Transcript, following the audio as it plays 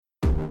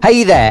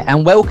Hey there,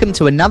 and welcome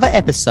to another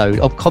episode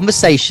of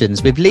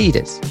Conversations with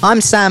Leaders.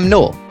 I'm Sam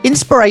North.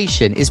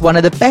 Inspiration is one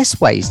of the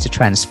best ways to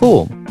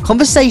transform.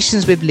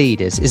 Conversations with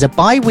Leaders is a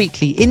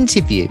bi-weekly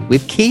interview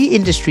with key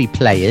industry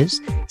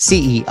players,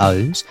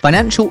 CEOs,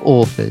 financial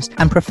authors,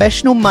 and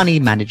professional money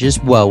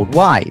managers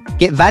worldwide.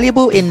 Get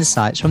valuable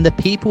insights from the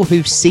people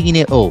who've seen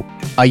it all.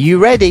 Are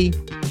you ready?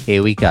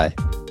 Here we go.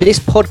 This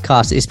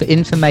podcast is for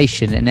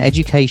information and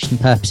education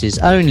purposes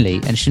only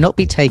and should not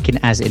be taken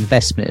as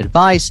investment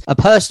advice, a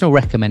personal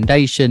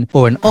recommendation,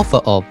 or an offer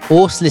of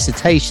or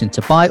solicitation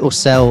to buy or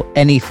sell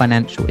any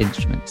financial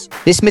instruments.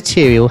 This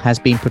material has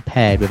been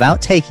prepared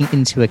without taking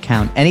into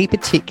account any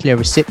particular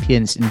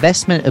recipient's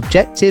investment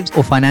objectives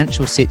or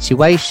financial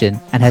situation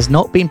and has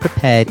not been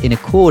prepared in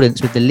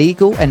accordance with the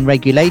legal and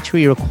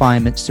regulatory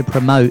requirements to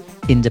promote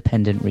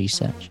independent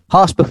research.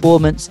 Past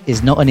performance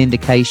is not an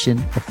indication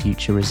of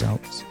future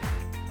results.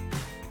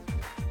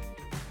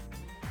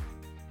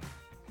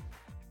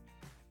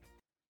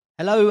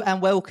 Hello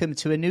and welcome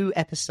to a new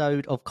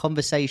episode of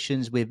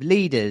Conversations with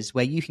Leaders,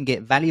 where you can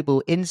get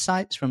valuable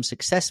insights from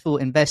successful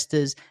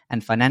investors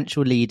and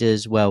financial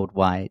leaders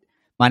worldwide.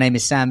 My name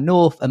is Sam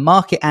North, a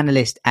market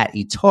analyst at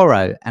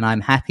eToro, and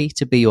I'm happy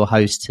to be your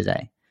host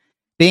today.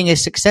 Being a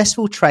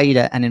successful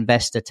trader and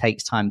investor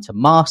takes time to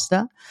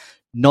master.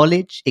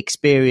 Knowledge,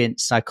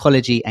 experience,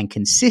 psychology, and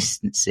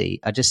consistency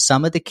are just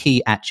some of the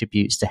key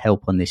attributes to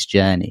help on this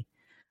journey.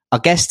 Our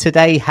guest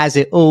today has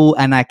it all,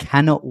 and I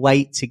cannot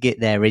wait to get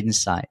their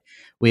insight.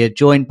 We are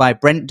joined by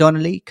Brent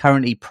Donnelly,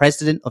 currently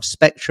president of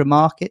Spectra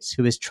Markets,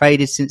 who has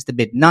traded since the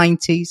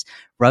mid-90s,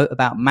 wrote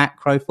about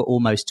macro for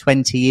almost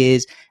 20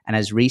 years, and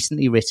has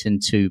recently written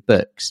 2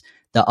 books,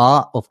 The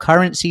Art of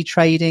Currency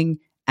Trading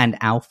and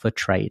Alpha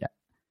Trader.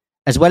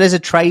 As well as a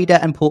trader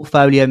and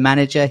portfolio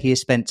manager, he has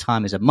spent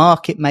time as a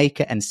market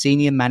maker and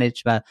senior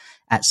manager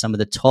at some of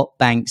the top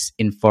banks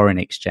in foreign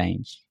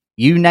exchange.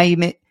 You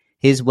name it,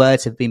 his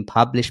words have been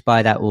published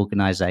by that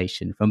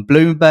organization, from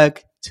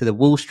Bloomberg to the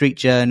Wall Street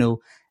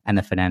Journal and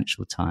the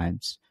Financial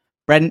Times.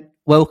 Brent,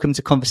 welcome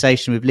to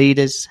Conversation with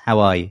Leaders. How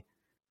are you?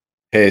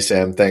 Hey,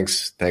 Sam.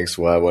 Thanks.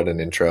 Wow, what an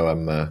intro.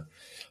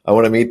 I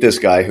want to meet this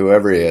guy,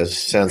 whoever he is.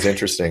 Sounds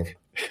interesting.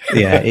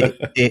 Yeah,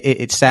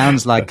 it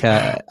sounds like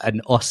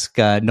an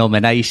Oscar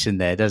nomination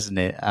there, doesn't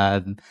it?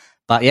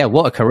 But yeah,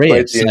 what a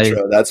career. Quite the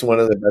intro. That's one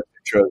of the best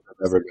intros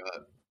I've ever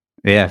got.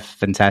 Yeah,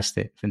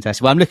 fantastic.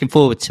 Well, I'm looking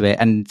forward to it,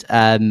 and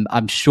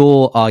I'm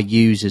sure our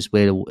users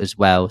will as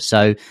well.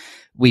 So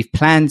we've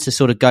planned to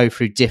sort of go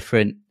through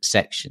different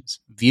sections.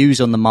 Views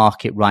on the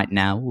market right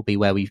now will be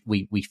where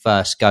we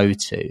first go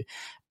to.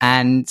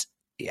 And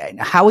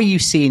how are you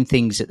seeing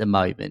things at the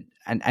moment?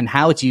 And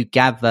how do you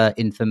gather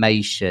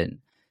information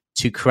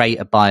to create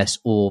a bias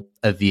or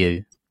a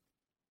view?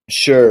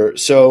 Sure.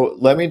 So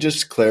let me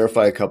just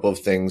clarify a couple of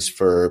things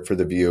for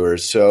the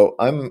viewers. So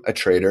I'm a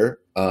trader.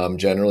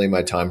 Generally,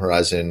 my time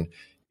horizon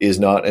is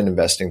not an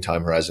investing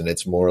time horizon.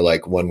 It's more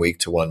like 1 week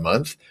to 1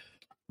 month.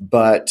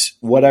 But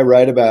what I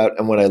write about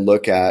and what I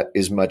look at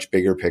is much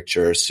bigger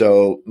picture.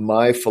 So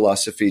my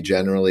philosophy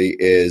generally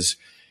is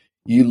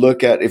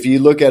if you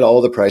look at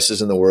all the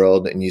prices in the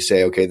world and you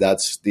say, okay,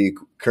 that's the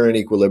current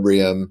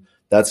equilibrium,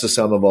 that's the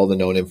sum of all the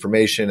known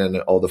information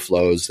and all the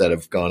flows that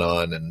have gone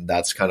on, and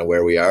that's kind of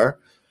where we are.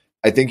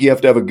 I think you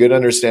have to have a good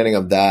understanding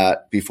of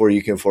that before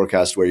you can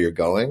forecast where you're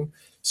going.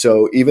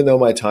 So even though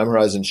my time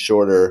horizon's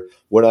shorter,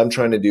 what I'm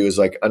trying to do is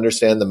like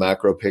understand the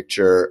macro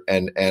picture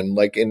and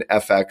like in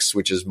FX,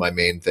 which is my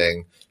main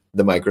thing,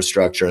 the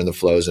microstructure and the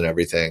flows and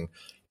everything.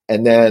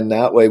 And then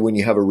that way, when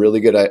you have a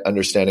really good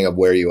understanding of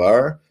where you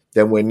are,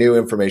 then when new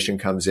information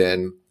comes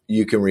in,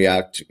 you can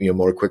react,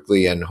 more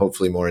quickly and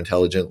hopefully more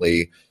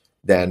intelligently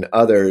than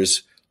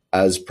others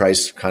as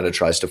price kind of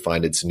tries to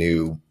find its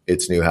new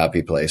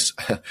happy place.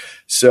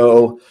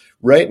 So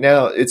right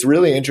now it's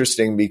really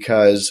interesting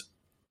because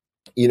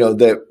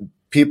that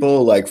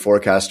people like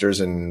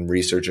forecasters and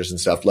researchers and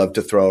stuff love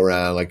to throw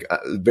around like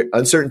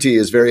uncertainty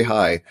is very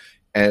high.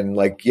 And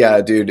like,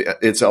 yeah, dude,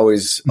 it's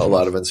always a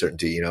lot of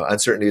uncertainty,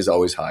 uncertainty is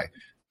always high.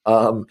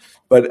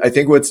 But I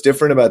think what's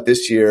different about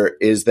this year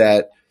is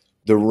that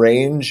the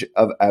range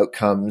of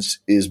outcomes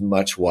is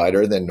much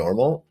wider than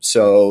normal.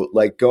 So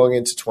like going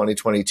into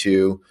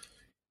 2022,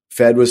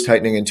 Fed was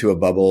tightening into a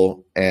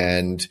bubble,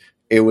 and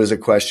it was a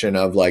question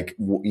of like,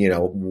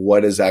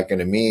 what is that going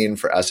to mean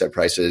for asset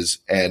prices?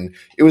 And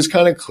it was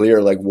kind of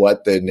clear like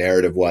what the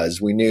narrative was.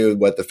 We knew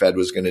what the Fed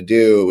was going to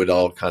do. It would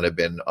all kind of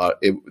been,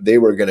 they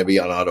were going to be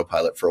on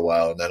autopilot for a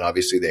while. And then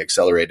obviously they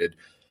accelerated.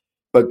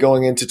 But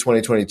going into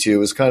 2022, it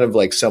was kind of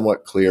like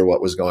somewhat clear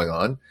what was going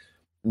on.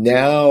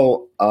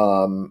 Now,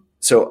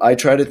 so I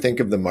try to think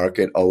of the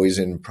market always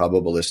in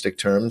probabilistic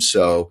terms.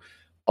 So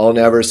I'll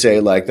never say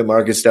like the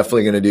market's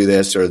definitely going to do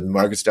this or the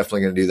market's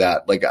definitely going to do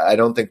that. Like, I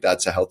don't think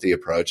that's a healthy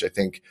approach. I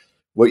think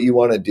what you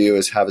want to do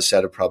is have a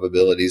set of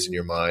probabilities in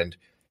your mind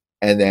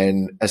and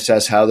then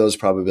assess how those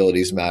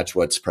probabilities match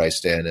what's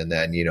priced in, and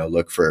then,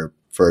 look for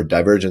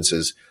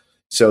divergences.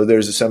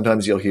 So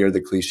sometimes you'll hear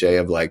the cliche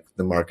of like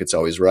the market's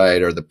always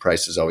right or the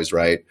price is always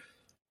right.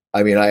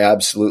 I mean, I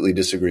absolutely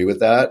disagree with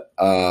that.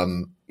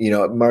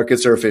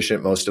 markets are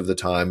efficient most of the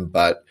time,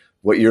 but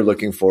what you're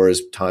looking for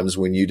is times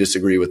when you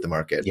disagree with the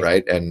market,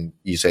 right? And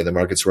you say the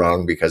market's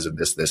wrong because of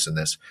this, this, and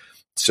this.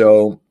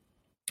 So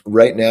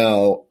right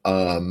now,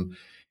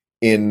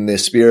 in the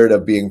spirit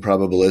of being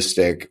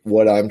probabilistic,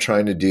 what I'm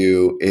trying to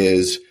do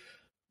is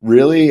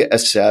really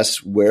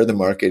assess where the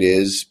market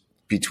is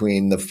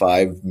between the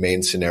 5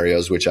 main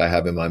scenarios, which I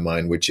have in my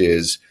mind, which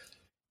is,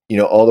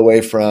 all the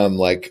way from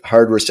like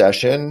hard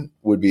recession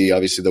would be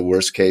obviously the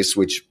worst case,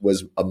 which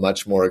was a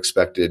much more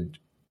expected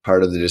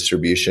part of the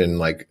distribution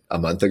like a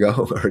month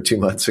ago or 2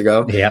 months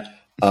ago. Yeah.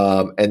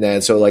 And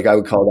then, so like I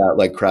would call that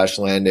like crash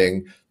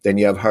landing. Then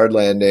you have hard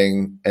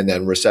landing, and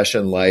then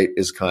recession light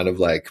is kind of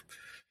like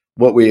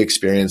what we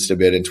experienced a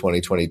bit in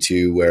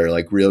 2022, where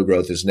like real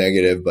growth is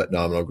negative, but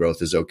nominal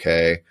growth is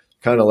okay,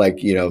 kind of like,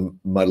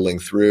 muddling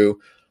through.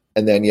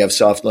 And then you have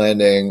soft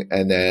landing.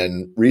 And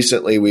then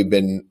recently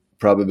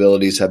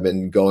probabilities have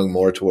been going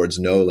more towards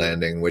no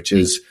landing, which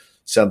is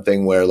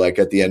something where like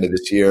at the end of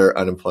this year,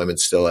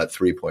 unemployment's still at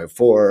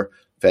 3.4,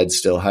 Fed's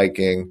still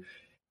hiking.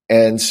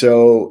 And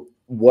so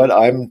what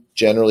I'm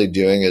generally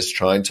doing is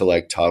trying to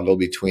like toggle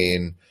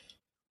between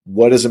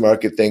what is the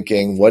market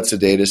thinking, what's the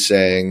data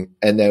saying,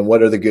 and then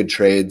what are the good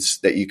trades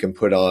that you can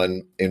put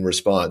on in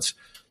response.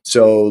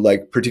 So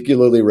like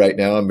particularly right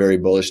now, I'm very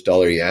bullish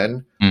dollar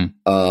yen,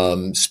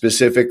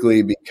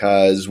 specifically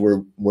because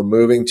we're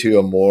moving to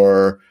a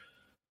more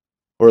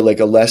or like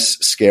a less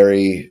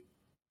scary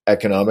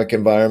economic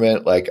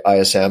environment, like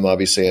ISM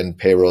obviously and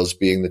payrolls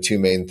being the 2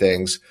 main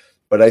things.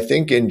 But I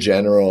think in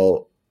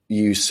general,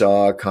 you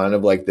saw kind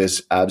of like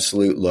this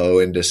absolute low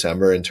in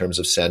December in terms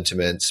of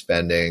sentiment,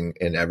 spending,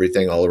 and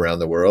everything all around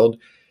the world.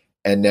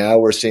 And now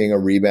we're seeing a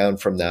rebound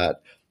from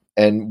that.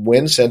 And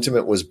when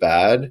sentiment was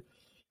bad,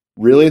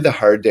 really the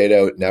hard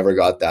data never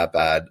got that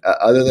bad,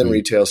 other than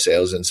retail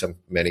sales in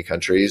many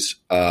countries.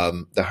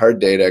 The hard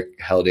data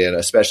held in,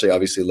 especially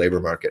obviously labor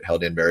market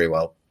held in very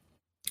well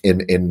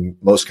in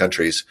most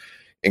countries,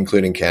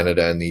 including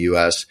Canada and the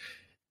US.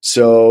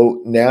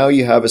 So now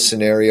you have a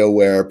scenario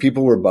where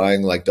people were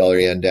buying like dollar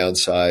yen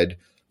downside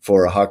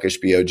for a hawkish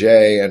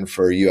BOJ and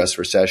for US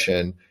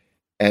recession.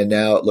 And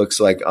now it looks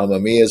like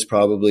Amami is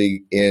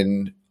probably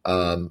in.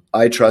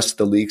 I trust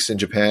the leaks in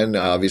Japan.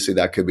 Obviously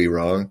that could be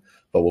wrong,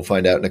 but we'll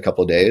find out in a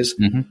couple of days.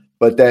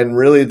 But then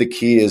really the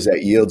key is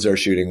that yields are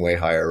shooting way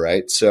higher,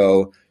 right?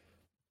 So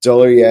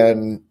dollar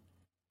yen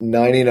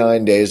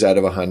 99 days out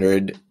of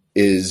 100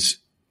 is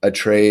a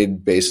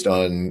trade based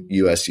on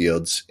US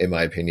yields, in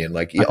my opinion,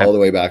 like all the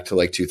way back to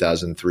like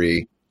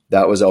 2003.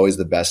 That was always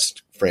the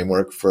best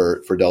framework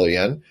for dollar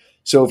yen.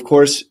 So of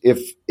course,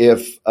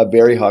 if a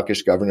very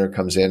hawkish governor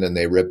comes in and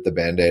they rip the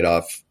Band-Aid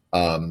off,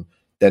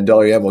 then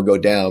dollar yen will go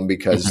down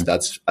because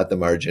that's at the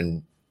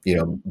margin,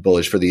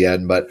 bullish for the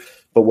yen. But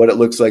what it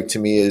looks like to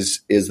me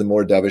is the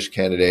more dovish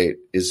candidate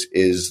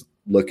is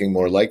looking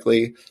more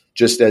likely,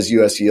 just as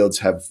US yields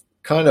have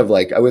kind of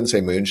like, I wouldn't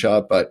say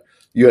moonshot, but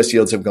US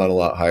yields have gone a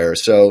lot higher.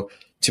 So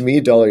to me,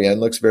 dollar yen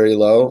looks very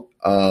low.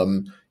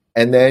 And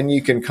then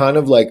you can kind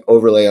of like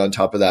overlay on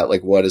top of that,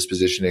 like what has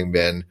positioning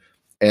been?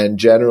 And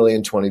generally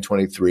in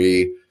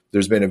 2023,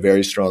 there's been a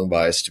very strong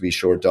bias to be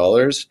short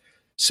dollars.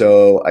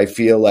 So I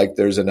feel like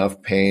there's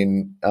enough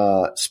pain,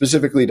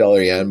 specifically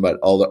dollar yen, but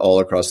all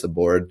across the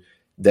board,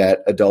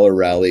 that a dollar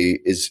rally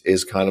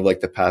is kind of like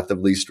the path of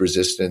least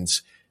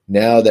resistance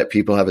now that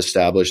people have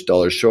established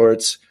dollar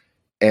shorts.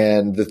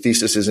 And the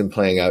thesis isn't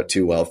playing out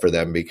too well for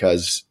them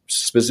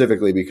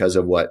specifically because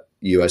of what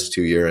US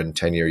 2-year and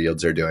 10-year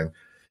yields are doing.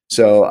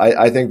 So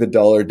I think the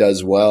dollar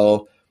does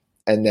well.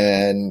 And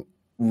then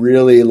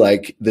really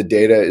like the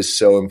data is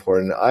so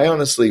important. I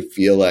honestly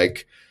feel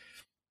like,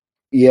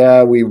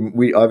 yeah,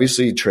 we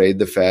obviously trade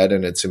the Fed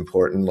and it's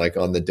important like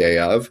on the day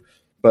of,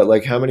 but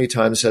like how many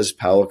times has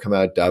Powell come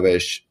out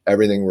dovish,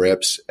 everything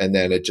rips, and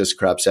then it just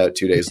craps out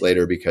 2 days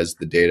later because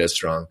the data is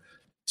strong.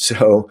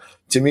 So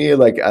to me,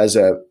 like as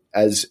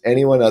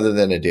anyone other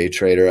than a day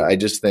trader, I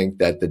just think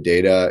that the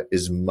data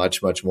is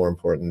much, much more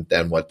important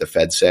than what the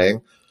Fed's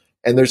saying.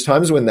 And there's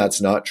times when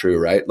that's not true,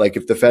 right? Like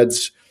if the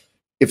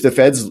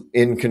Fed's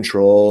in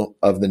control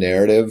of the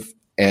narrative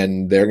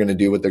and they're going to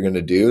do what they're going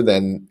to do,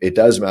 then it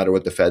does matter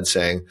what the Fed's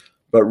saying.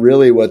 But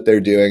really what they're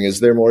doing is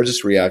they're more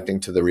just reacting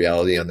to the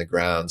reality on the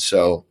ground.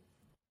 So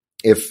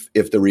if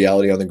the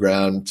reality on the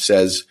ground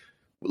says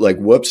like,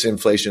 whoops,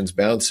 inflation's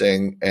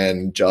bouncing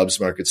and jobs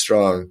market's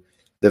strong,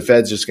 the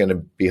Fed's just going to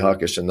be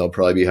hawkish and they'll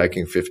probably be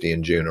hiking 50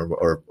 in June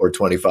or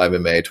 25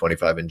 in May,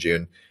 25 in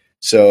June.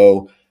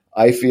 So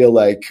I feel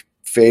like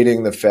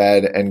fading the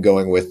Fed and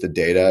going with the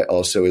data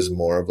also is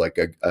more of like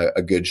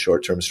a good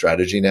short-term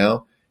strategy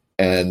now.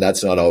 And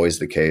that's not always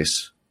the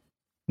case.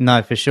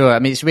 No, for sure. I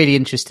mean, it's really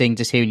interesting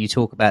just hearing you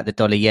talk about the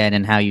dollar yen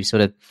and how you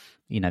sort of,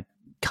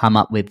 come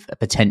up with a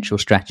potential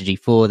strategy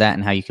for that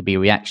and how you could be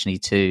reactionary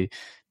to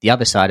the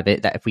other side of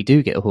it, that if we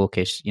do get a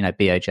hawkish,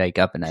 BOJ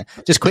governor.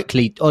 Just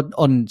quickly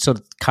on sort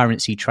of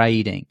currency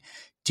trading,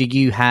 do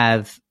you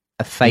have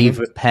a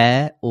favorite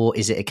pair, or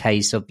is it a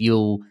case of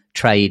you'll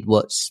trade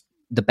what's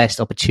the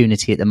best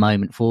opportunity at the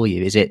moment for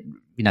you? Is it,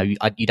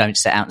 you don't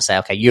set out and say,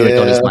 okay, euro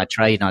dollar is Yeah. my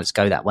trade and I just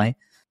go that way.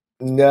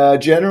 No,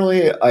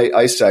 generally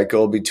I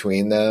cycle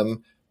between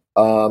them.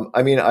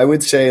 I mean, I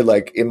would say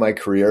like in my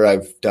career,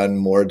 I've done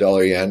more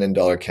dollar yen and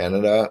dollar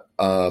Canada,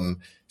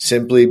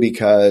 simply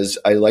because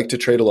I like to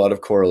trade a lot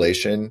of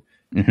correlation,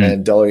 Mm-hmm.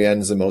 and dollar yen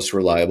is the most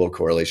reliable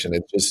correlation.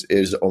 It just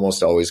is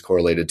almost always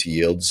correlated to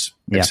yields,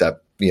 Yeah.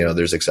 except,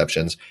 there's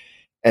exceptions.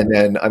 And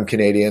then I'm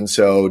Canadian,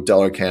 so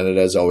dollar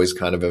Canada is always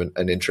kind of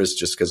an interest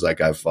just because like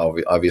I've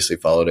obviously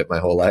followed it my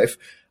whole life.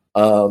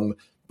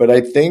 But I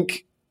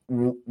think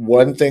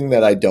one thing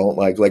that I don't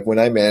like when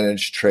I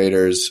manage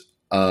traders,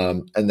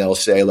 and they'll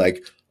say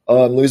like,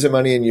 "Oh, I'm losing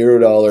money in euro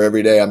dollar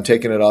every day. I'm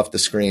taking it off the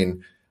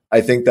screen." I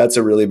think that's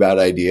a really bad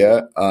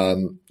idea.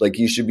 Like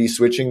you should be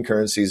switching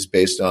currencies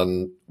based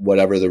on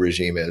whatever the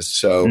regime is.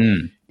 So,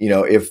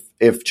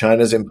 if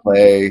China's in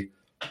play,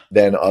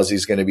 then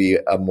Aussie's going to be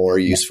a more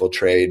useful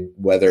trade,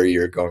 whether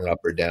you're going up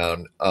or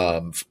down.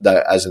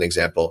 That as an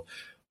example,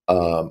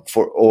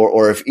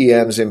 or if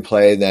EM's in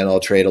play, then I'll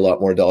trade a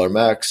lot more dollar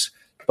max.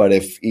 But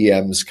if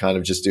EM's kind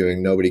of just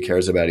doing, nobody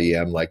cares about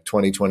EM. Like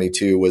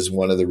 2022 was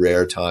one of the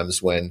rare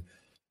times when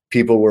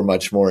people were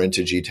much more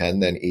into G10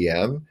 than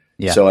EM.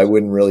 Yeah. So I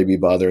wouldn't really be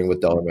bothering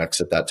with dollar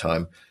max at that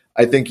time.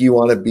 I think you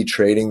want to be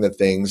trading the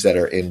things that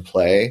are in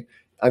play.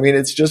 I mean,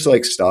 it's just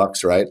like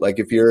stocks, right? Like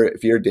if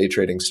you're day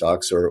trading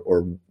stocks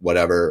or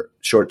whatever,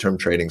 short-term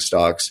trading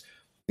stocks,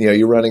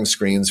 you're running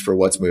screens for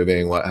what's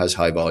moving, what has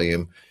high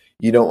volume.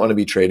 You don't want to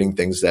be trading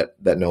things that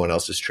no one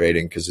else is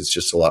trading, because it's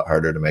just a lot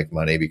harder to make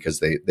money, because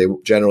they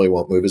generally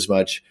won't move as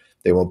much.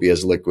 They won't be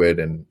as liquid,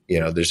 and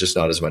there's just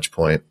not as much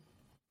point.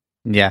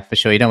 Yeah, for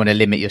sure. You don't want to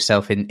limit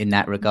yourself in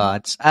that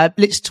regards.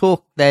 Let's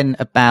talk then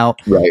about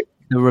Right.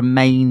 the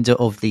remainder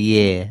of the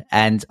year.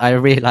 And I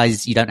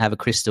realize you don't have a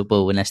crystal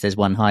ball unless there's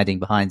one hiding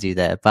behind you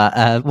there.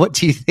 But what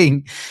do you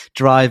think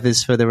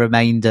drivers for the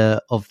remainder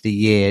of the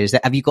year?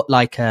 Have you got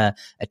like a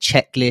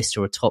checklist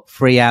or a top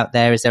 3 out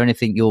there? Is there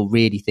anything you're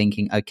really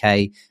thinking,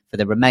 okay, for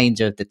the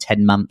remainder of the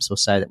 10 months or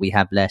so that we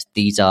have left,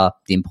 these are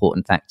the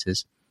important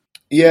factors?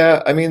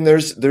 Yeah, I mean,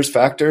 there's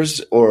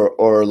factors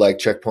or like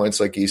checkpoints,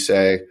 like you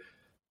say,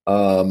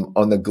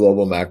 on the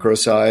global macro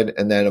side.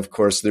 And then, of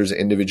course, there's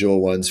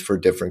individual ones for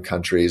different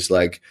countries.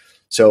 Like,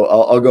 so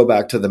I'll go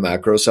back to the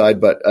macro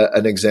side, but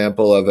an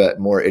example of a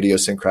more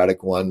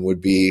idiosyncratic one would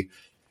be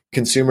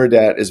consumer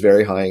debt is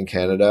very high in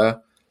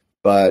Canada,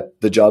 but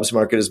the jobs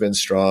market has been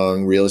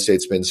strong, real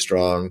estate's been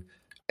strong.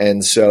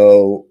 And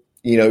so,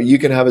 you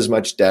can have as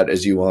much debt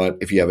as you want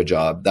if you have a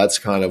job. That's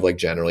kind of like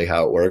generally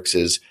how it works,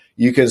 is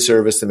you can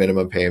service the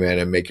minimum payment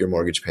and make your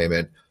mortgage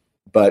payment.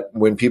 But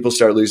when people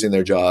start losing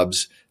their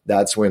jobs,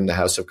 that's when the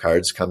house of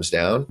cards comes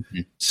down.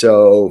 Mm-hmm.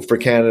 So for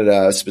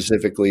Canada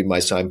specifically, my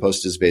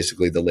signpost is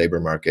basically the labor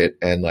market.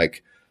 And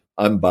like,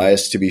 I'm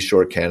biased to be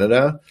short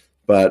Canada,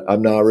 but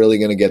I'm not really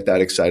going to get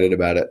that excited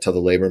about it till the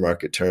labor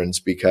market turns,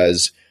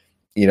 because,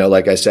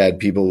 like I said,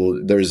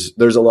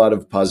 there's a lot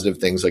of positive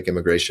things like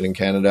immigration in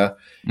Canada.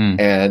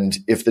 And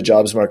if the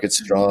jobs market's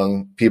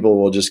strong, people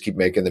will just keep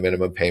making the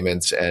minimum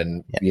payments,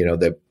 and,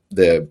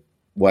 the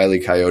Wile E.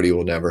 Coyote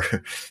will never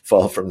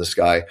fall from the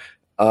sky.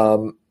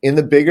 In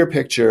the bigger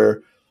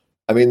picture,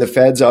 I mean, the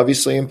Fed's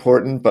obviously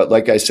important, but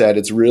like I said,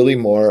 it's really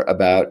more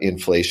about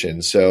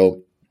inflation.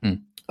 So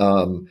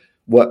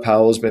what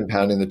Powell's been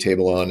pounding the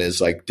table on is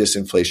like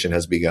disinflation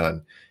has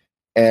begun.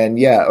 And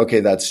yeah, okay,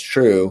 that's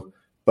true.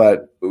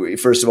 But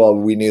first of all,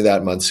 we knew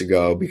that months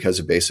ago because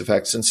of base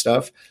effects and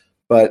stuff.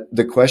 But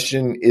the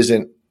question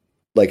isn't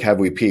like, have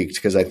we peaked?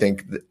 Because I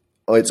think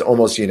it's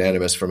almost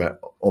unanimous from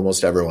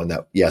almost everyone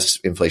that yes,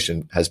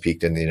 inflation has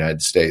peaked in the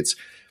United States.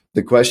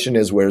 The question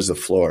is, where's the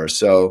floor?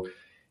 So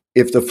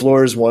if the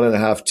floor is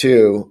 1.5,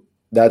 2,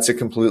 that's a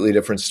completely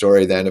different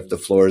story than if the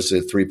floor is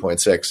at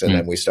 3.6 and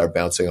then we start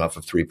bouncing off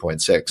of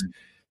 3.6.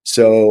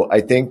 So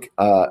I think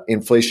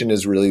inflation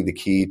is really the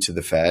key to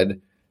the Fed.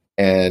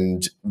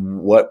 And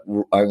what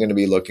I'm going to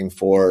be looking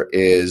for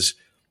is,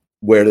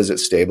 where does it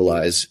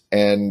stabilize?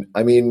 And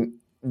I mean,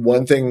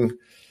 one thing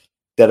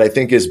that I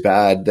think is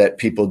bad that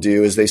people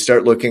do is they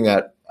start looking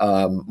at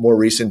more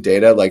recent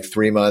data, like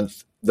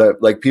 3-month.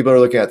 People are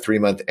looking at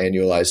 3-month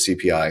annualized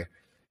CPI,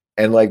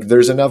 and like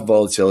there's enough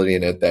volatility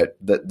in it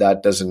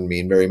that doesn't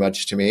mean very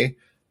much to me.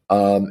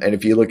 And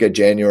if you look at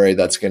January,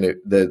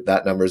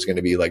 that number is going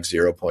to be like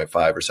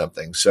 0.5 or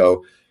something.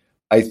 So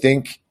I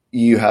think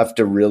you have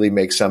to really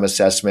make some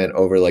assessment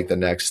over like the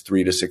next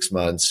 3 to 6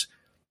 months.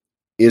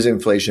 Is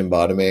inflation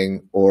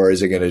bottoming, or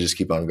is it going to just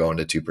keep on going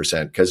to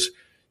 2%? Because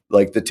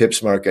like the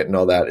tips market and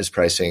all that is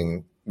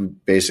pricing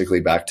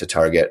basically back to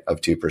target of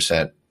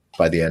 2%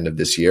 by the end of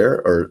this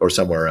year, or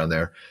somewhere around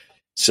there.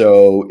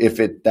 So if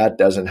that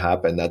doesn't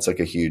happen, that's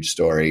like a huge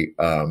story.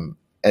 And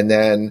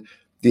then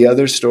the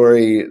other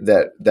story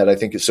that I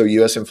think is, so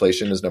US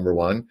inflation is number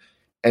 1,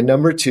 and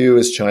number 2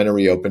 is China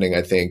reopening,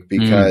 I think,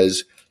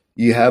 because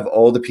you have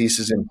all the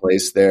pieces in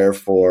place there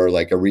for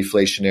like a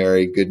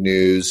reflationary, good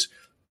news,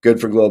 good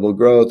for global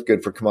growth,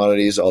 good for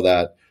commodities, all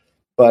that.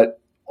 But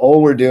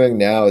all we're doing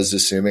now is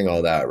assuming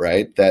all that,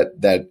 right?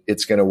 That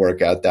it's going to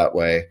work out that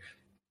way.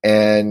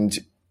 And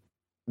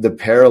the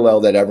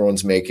parallel that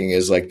everyone's making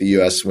is like the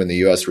US when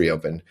the US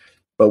reopened.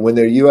 But when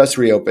the US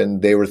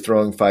reopened, they were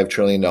throwing $5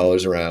 trillion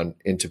around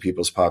into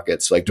people's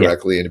pockets, like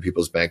directly into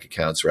people's bank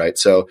accounts, right?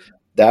 So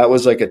that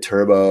was like a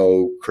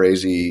turbo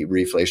crazy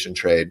reflation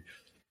trade.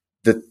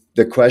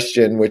 The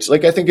question, which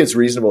like I think it's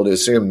reasonable to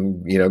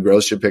assume,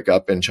 growth should pick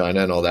up in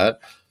China and all that,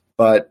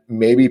 but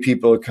maybe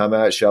people come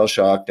out shell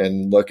shocked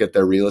and look at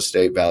their real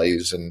estate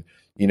values, and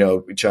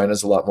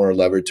China's a lot more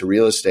levered to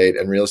real estate,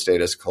 and real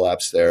estate has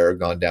collapsed there, or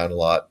gone down a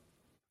lot.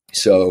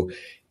 So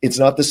it's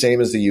not the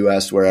same as the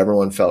US where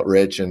everyone felt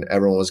rich and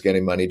everyone was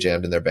getting money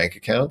jammed in their bank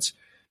accounts.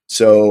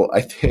 So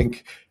I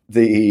think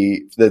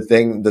the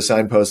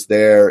signpost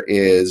there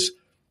is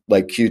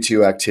like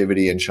Q2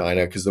 activity in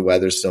China, because the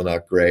weather's still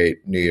not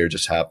great. New Year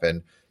just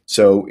happened.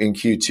 So in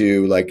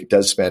Q2, like,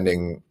 does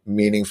spending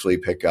meaningfully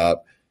pick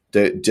up?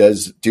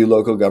 Do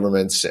local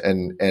governments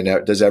and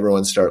does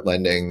everyone start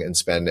lending and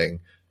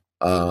spending?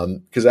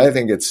 Because I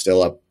think it's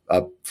still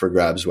up for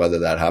grabs whether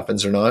that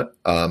happens or not.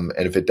 And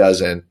if it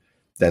doesn't,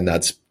 then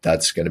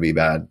that's going to be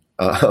bad.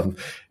 And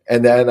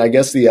then I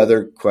guess the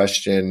other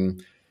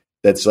question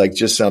that's like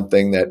just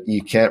something that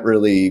you can't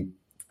really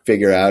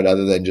figure out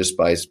other than just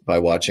by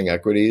watching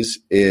equities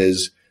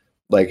is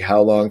like,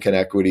 how long can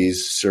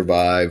equities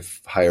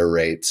survive higher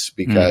rates?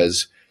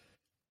 Because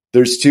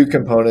there's two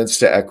components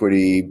to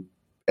equity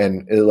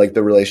and like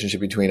the relationship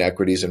between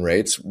equities and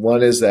rates.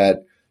 One is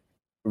that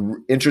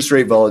interest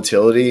rate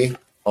volatility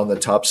on the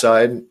top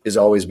side is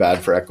always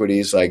bad for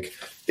equities. Like,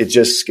 it's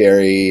just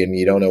scary and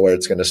you don't know where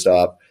it's going to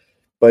stop.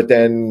 But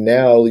then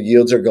now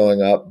yields are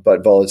going up,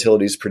 but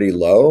volatility is pretty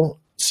low.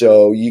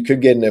 So you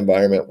could get an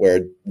environment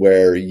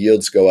where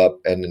yields go up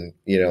and,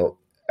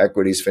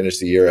 equities finish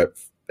the year at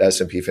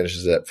S&P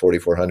finishes at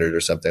 4,400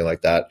 or something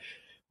like that,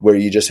 where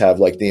you just have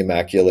like the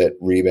immaculate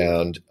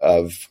rebound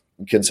of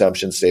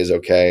consumption stays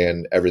okay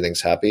and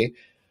everything's happy.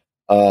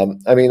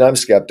 I mean, I'm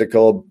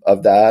skeptical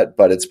of that,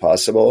 but it's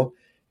possible.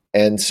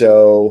 And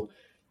so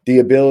the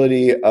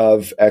ability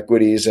of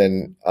equities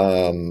and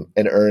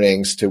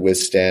earnings to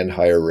withstand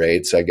higher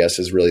rates, I guess,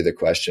 is really the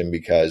question,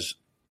 because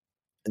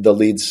the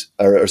legs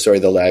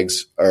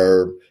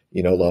are,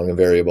 long and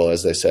variable,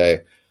 as they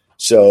say.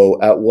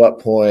 So at what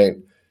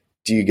point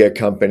do you get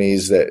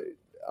companies that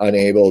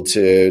unable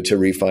to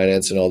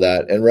refinance and all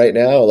that? And right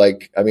now,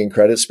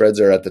 credit spreads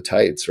are at the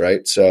tights,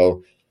 right?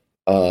 So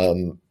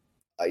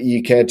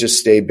you can't just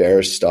stay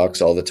bearish stocks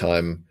all the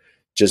time.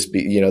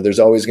 There's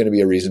always going to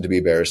be a reason to be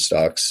bearish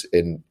stocks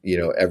in,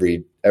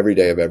 every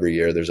day of every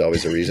year, there's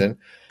always a reason.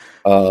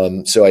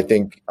 So I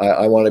think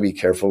I want to be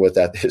careful with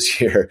that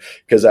this year,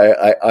 because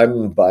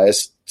I'm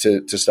biased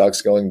to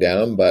stocks going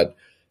down, but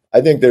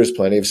I think there's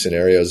plenty of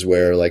scenarios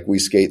where like we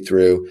skate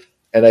through.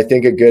 And I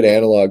think a good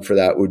analog for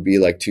that would be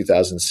like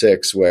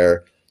 2006,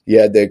 where you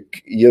had the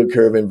yield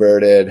curve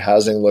inverted,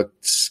 housing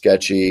looked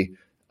sketchy.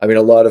 I mean,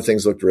 a lot of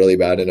things looked really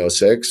bad in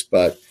 2006,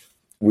 but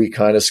we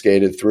kind of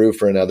skated through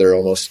for another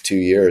almost 2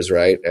 years,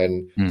 right?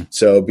 And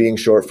so being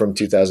short from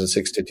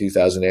 2006 to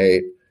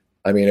 2008,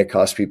 I mean, it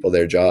cost people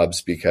their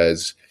jobs,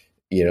 because,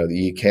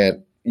 you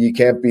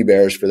can't be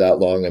bearish for that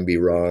long and be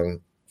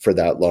wrong for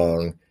that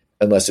long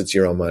unless it's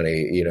your own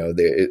money,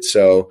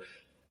 so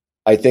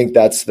I think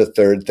that's the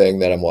third thing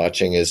that I'm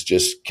watching is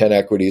just, can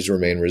equities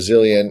remain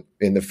resilient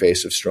in the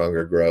face of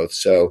stronger growth?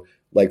 So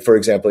like, for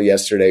example,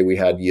 yesterday we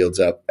had yields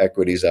up,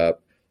 equities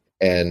up,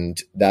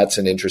 and that's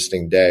an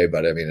interesting day,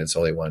 but I mean, it's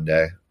only one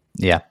day.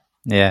 Yeah.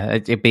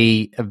 It'd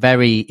be a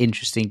very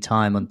interesting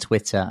time on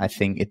Twitter, I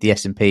think, if the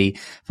S&P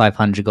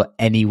 500 got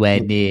anywhere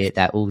near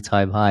that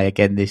all-time high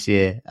again this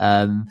year.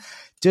 Yeah,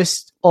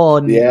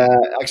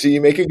 actually,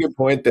 you make a good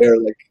point there,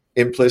 like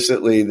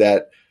implicitly,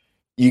 that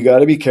you got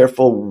to be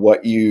careful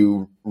what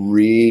you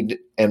read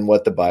and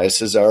what the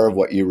biases are of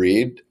what you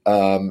read.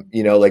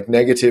 Like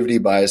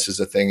negativity bias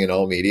is a thing in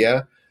all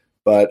media,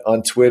 but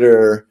on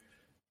Twitter,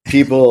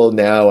 people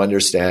now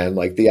understand,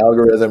 like, the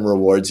algorithm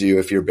rewards you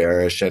if you're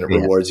bearish, and it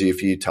rewards you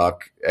if you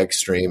talk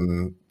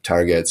extreme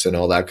targets and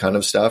all that kind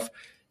of stuff.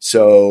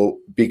 So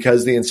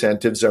because the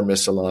incentives are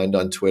misaligned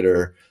on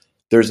Twitter,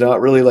 there's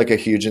not really like a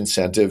huge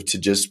incentive to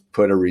just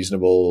put a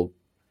reasonable,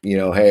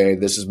 hey,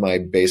 this is my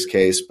base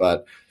case,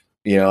 but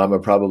I'm a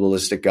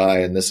probabilistic guy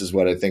and this is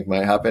what I think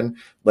might happen.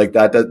 Like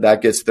that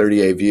gets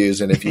 38 views.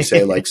 And if you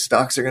say like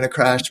stocks are going to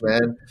crash,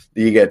 man,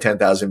 you get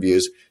 10,000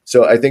 views.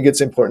 So I think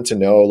it's important to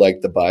know like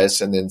the bias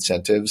and the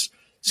incentives.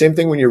 Same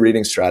thing when you're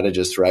reading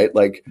strategists, right?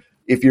 Like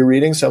if you're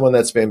reading someone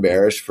that's been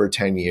bearish for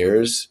 10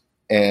 years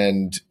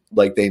and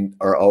like they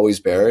are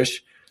always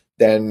bearish,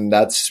 then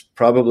that's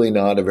probably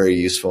not a very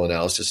useful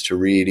analysis to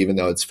read, even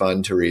though it's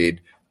fun to read.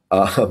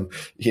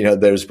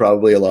 There's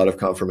probably a lot of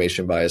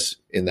confirmation bias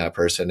in that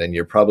person, and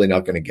you're probably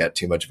not going to get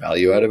too much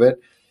value out of it.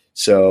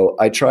 So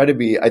I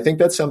think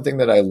that's something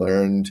that I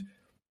learned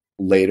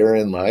later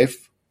in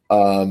life,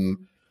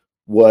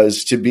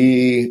 was to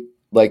be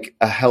like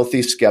a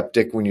healthy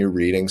skeptic when you're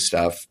reading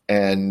stuff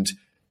and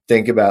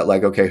think about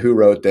like, okay, who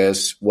wrote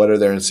this? What are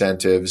their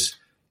incentives?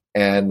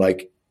 And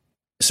like,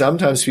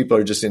 sometimes people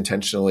are just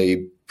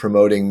intentionally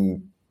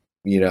promoting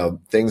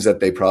things that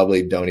they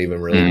probably don't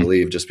even really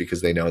believe just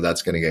because they know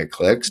that's going to get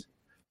clicks.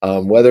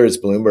 Whether it's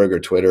Bloomberg or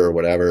Twitter or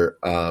whatever,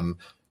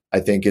 I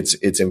think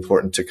it's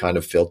important to kind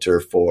of filter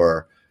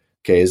for,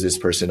 okay, is this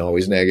person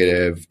always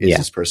negative? Is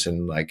this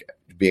person like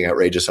being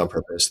outrageous on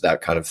purpose?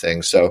 That kind of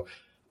thing. So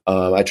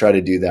I try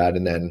to do that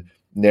and then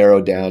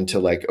narrow down to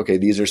like, okay,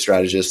 these are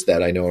strategists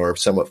that I know are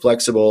somewhat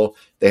flexible.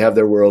 They have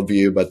their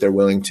worldview, but they're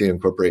willing to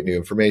incorporate new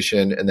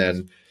information. And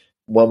then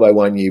one by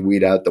one, you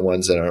weed out the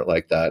ones that aren't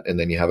like that. And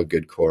then you have a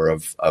good core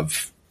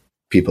of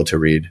people to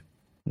read.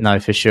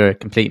 No, for sure. It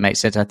completely makes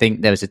sense. I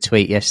think there was a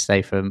tweet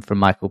yesterday from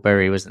Michael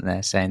Burry, wasn't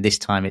there, saying this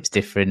time it's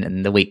different.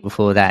 And the week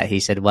before that, he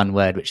said one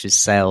word, which is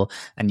sell.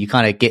 And you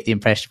kind of get the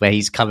impression where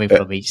he's coming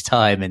from each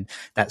time. And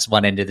that's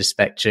one end of the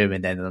spectrum.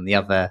 And then on the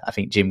other, I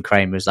think Jim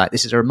Cramer was like,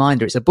 this is a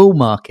reminder, it's a bull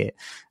market.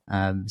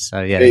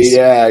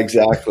 Yeah,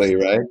 exactly.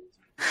 Right.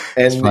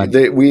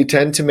 And we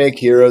tend to make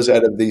heroes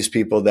out of these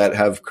people that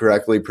have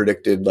correctly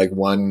predicted like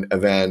one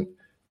event.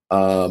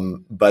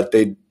 But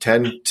they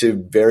tend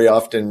to very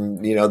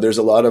often, there's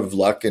a lot of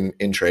luck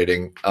in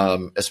trading,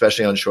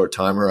 especially on short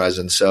time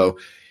horizons. So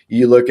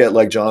you look at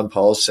like John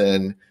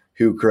Paulson,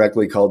 who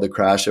correctly called the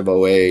crash of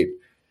 '08.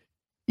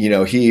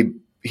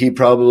 He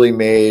probably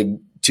made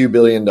 $2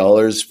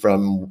 billion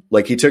from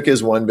like, he took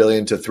his 1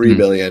 billion to 3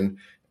 billion.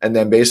 And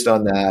then based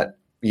on that,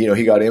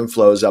 he got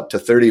inflows up to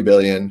 30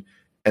 billion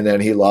and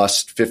then he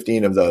lost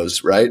 15 of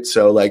those. Right.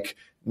 So like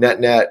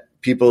net,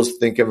 people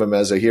think of him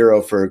as a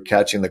hero for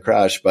catching the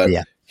crash, but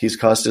he's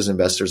cost his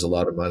investors a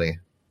lot of money.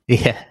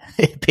 Yeah,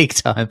 big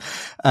time.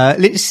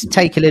 Let's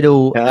take a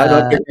little... I'm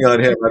not picking on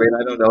him. I mean,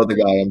 I don't know the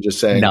guy. I'm just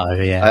saying. No,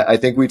 yeah. I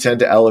think we tend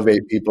to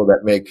elevate people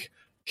that make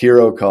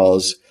hero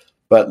calls.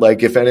 But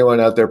like if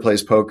anyone out there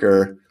plays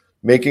poker,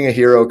 making a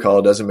hero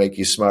call doesn't make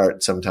you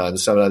smart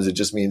sometimes. Sometimes it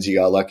just means you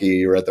got lucky.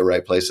 You're at the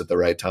right place at the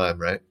right time,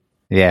 right?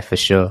 Yeah, for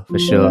sure.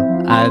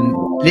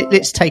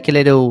 Let's take a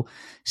little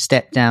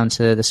step down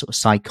to the sort of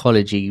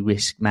psychology,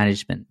 risk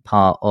management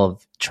part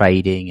of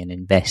trading and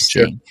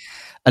investing.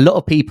 Sure. A lot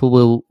of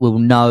people will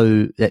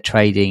know that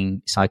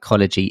trading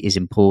psychology is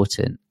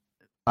important,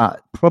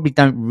 but probably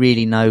don't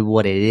really know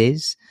what it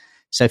is.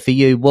 So for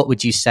you, what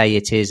would you say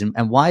it is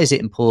and why is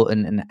it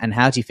important and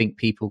how do you think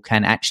people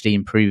can actually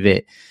improve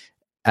it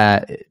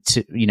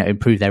to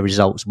improve their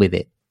results with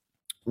it?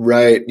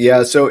 Right.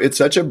 Yeah. So it's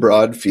such a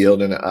broad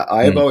field and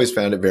I have always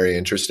found it very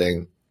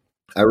interesting.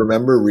 I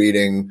remember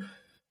reading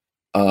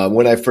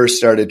when I first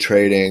started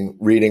trading,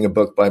 reading a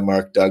book by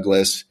Mark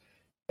Douglas.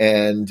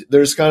 And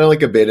there's kind of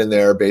like a bit in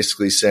there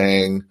basically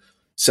saying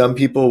some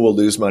people will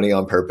lose money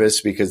on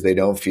purpose because they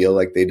don't feel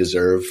like they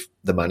deserve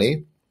the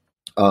money.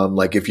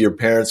 Like if your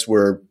parents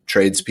were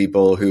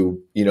tradespeople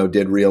who,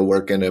 did real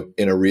work in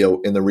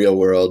the real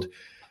world,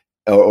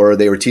 or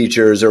they were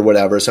teachers or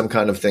whatever, some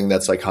kind of thing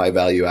that's like high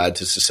value add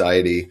to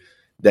society,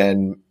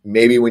 then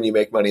maybe when you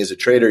make money as a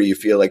trader, you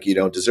feel like you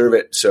don't deserve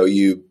it. So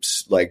you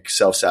like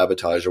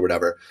self-sabotage or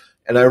whatever.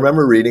 And I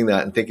remember reading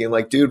that and thinking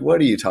like, dude, what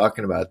are you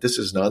talking about? This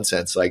is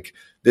nonsense. Like,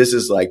 this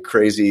is like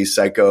crazy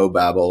psycho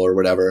babble or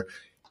whatever.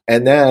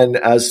 And then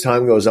as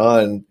time goes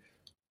on,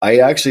 I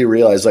actually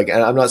realized like,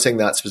 and I'm not saying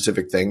that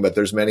specific thing, but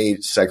there's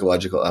many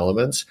psychological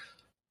elements.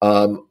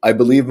 I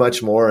believe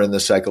much more in the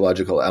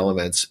psychological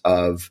elements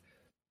of,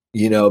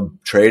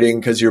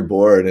 trading because you're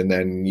bored and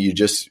then you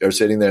just are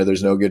sitting there,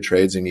 there's no good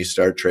trades and you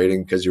start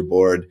trading because you're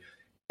bored.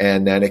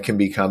 And then it can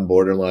become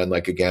borderline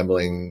like a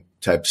gambling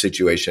type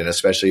situation,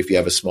 especially if you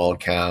have a small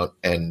account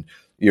and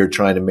you're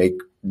trying to make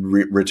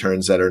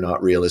returns that are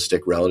not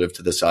realistic relative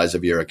to the size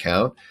of your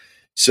account.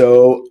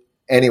 So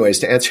anyways,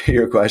 to answer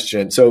your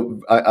question, so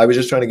I was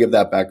just trying to give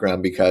that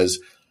background because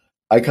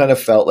I kind of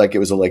felt like it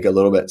was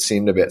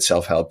seemed a bit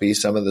self-helpy,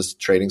 some of this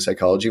trading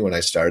psychology when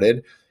I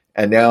started.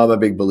 And now I'm a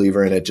big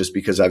believer in it just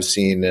because I've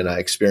seen and I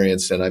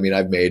experienced, and I mean,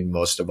 I've made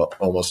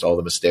almost all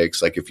the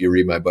mistakes. Like if you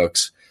read my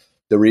books,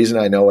 the reason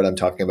I know what I'm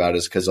talking about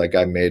is because like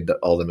I made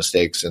all the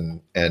mistakes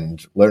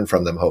and learned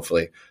from them.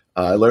 Hopefully,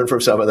 I learned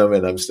from some of them,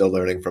 and I'm still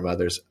learning from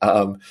others.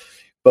 But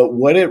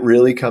what it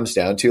really comes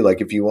down to,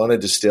 like if you want to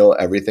distill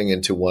everything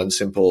into one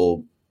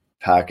simple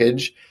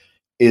package,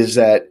 is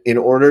that in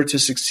order to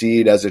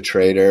succeed as a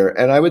trader,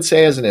 and I would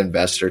say as an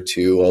investor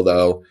too,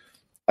 although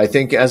I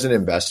think as an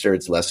investor,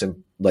 it's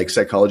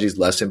psychology is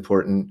less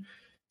important.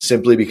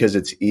 Simply because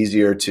it's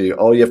easier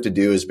all you have to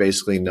do is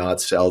basically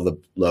not sell the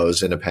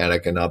lows in a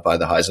panic and not buy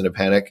the highs in a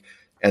panic.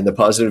 And the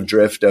positive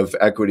drift of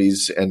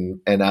equities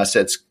and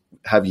assets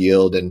have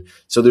yield. And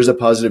so there's a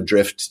positive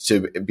drift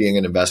to being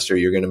an investor.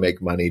 You're going to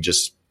make money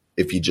just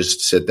if you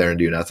just sit there and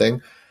do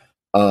nothing.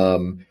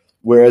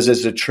 Whereas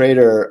as a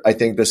trader, I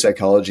think the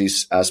psychology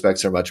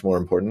aspects are much more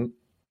important.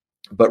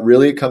 But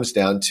really it comes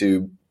down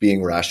to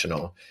being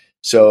rational.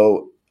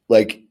 So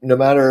like no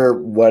matter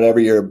whatever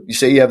you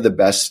say you have the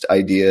best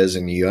ideas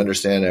and you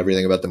understand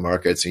everything about the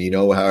markets and you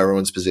know how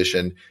everyone's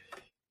positioned.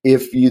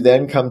 If you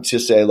then come to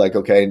say like,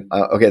 okay,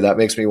 that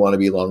makes me want to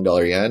be long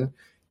dollar yen.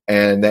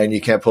 And then you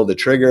can't pull the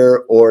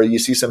trigger, or you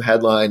see some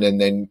headline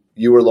and then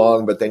you were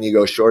long, but then you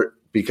go short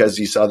because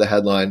you saw the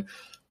headline.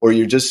 or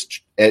you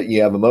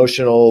have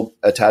emotional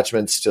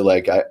attachments to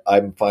like,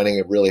 I'm finding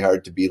it really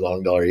hard to be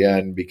long dollar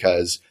yen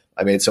because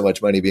I made so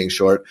much money being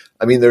short.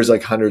 I mean, there's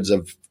like hundreds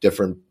of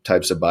different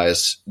types of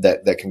bias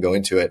that can go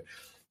into it.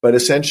 But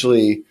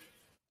essentially,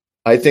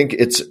 I think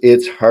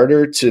it's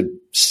harder to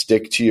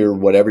stick to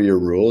whatever your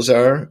rules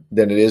are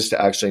than it is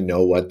to actually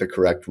know what the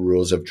correct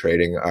rules of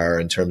trading are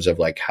in terms of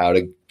like how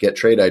to get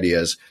trade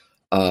ideas,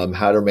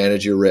 how to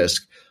manage your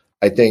risk.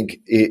 I think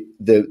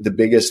the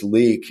biggest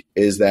leak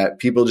is that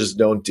people just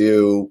don't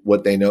do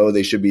what they know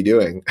they should be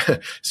doing.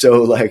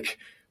 So like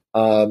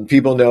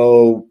people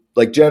know,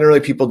 like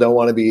generally people don't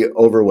want to be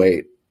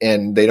overweight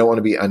and they don't want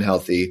to be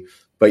unhealthy,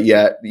 but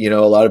yet, a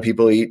lot of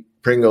people eat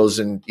Pringles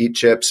and eat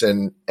chips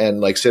and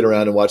like sit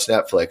around and watch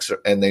Netflix,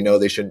 and they know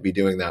they shouldn't be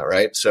doing that.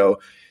 Right.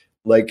 So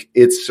like,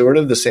 it's sort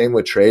of the same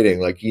with trading.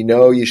 Like,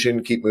 you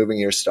shouldn't keep moving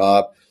your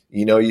stop.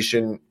 You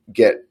shouldn't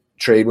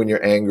trade when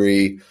you're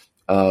angry.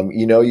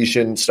 You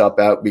shouldn't stop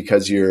out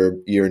because you're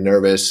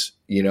nervous.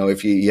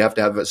 If you have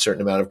to have a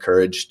certain amount of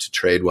courage to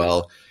trade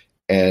well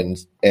and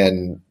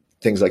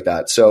things like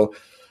that. So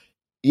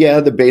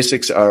yeah, the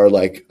basics are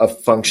like a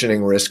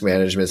functioning risk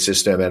management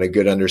system and a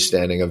good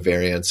understanding of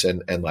variance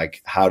and like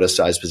how to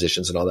size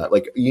positions and all that.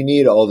 Like, you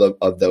need all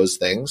of those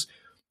things.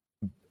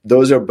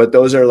 Those are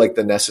like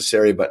the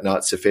necessary but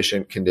not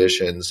sufficient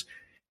conditions.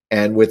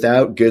 And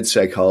without good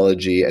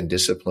psychology and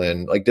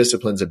discipline, like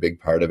discipline's a big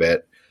part of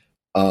it,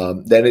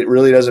 then it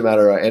really doesn't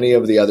matter. Any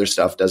of the other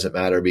stuff doesn't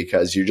matter,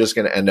 because you're just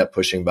going to end up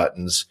pushing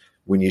buttons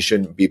when you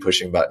shouldn't be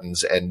pushing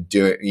buttons and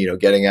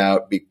getting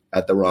out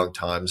at the wrong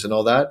times and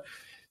all that.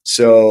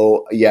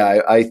 So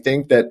yeah, I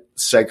think that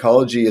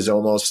psychology is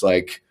almost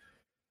like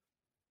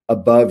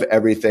above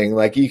everything.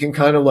 Like, you can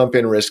kind of lump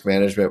in risk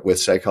management with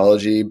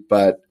psychology,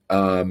 but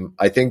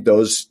I think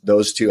those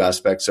two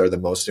aspects are the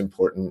most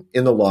important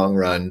in the long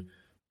run,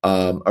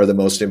 are the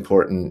most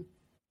important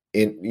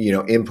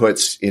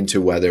inputs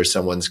into whether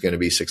someone's going to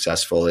be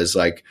successful. Is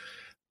like,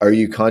 are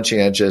you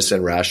conscientious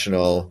and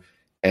rational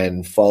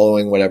and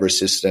following whatever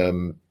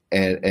system,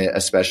 and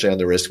especially on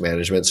the risk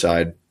management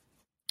side.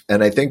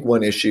 And I think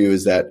one issue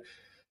is that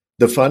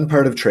the fun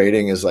part of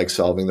trading is like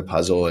solving the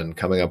puzzle and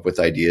coming up with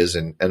ideas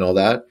and all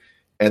that.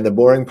 And the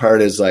boring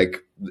part is like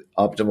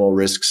optimal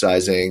risk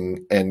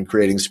sizing and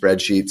creating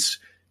spreadsheets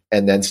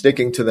and then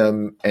sticking to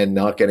them and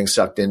not getting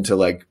sucked into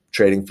like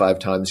trading 5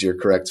 times your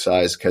correct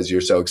size because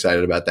you're so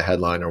excited about the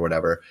headline or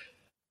whatever.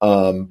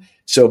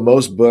 So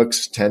most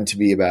books tend to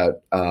be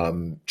about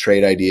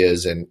trade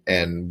ideas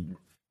and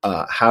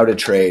how to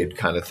trade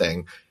kind of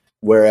thing.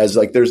 Whereas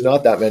like there's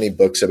not that many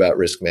books about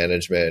risk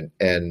management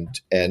and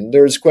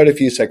there's quite a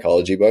few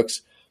psychology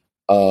books.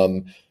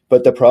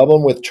 But the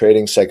problem with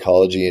trading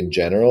psychology in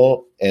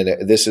general, and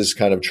this is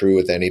kind of true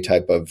with any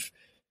type of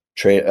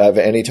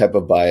any type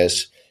of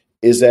bias,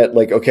 is that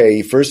like,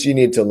 okay, first you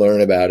need to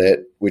learn about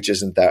it, which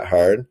isn't that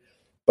hard.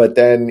 But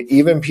then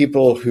even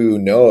people who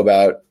know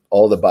about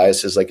all the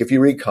biases, like if you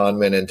read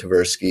Kahneman and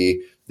Tversky,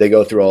 they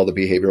go through all the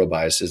behavioral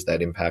biases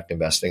that impact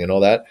investing and all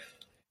that.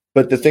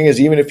 But the thing is,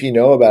 even if you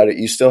know about it,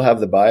 you still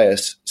have the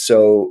bias.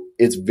 So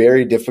it's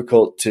very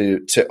difficult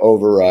to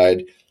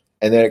override.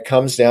 And then it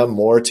comes down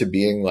more to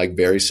being like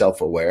very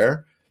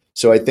self-aware.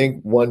 So I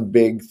think one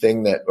big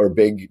thing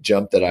big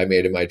jump that I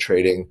made in my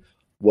trading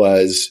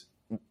was,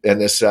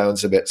 and this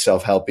sounds a bit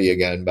self-helpy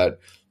again, but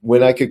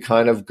when I could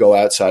kind of go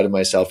outside of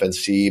myself and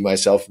see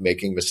myself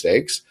making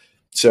mistakes.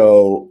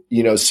 So,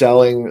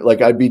 selling,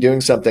 like I'd be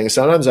doing something.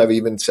 Sometimes I've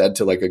even said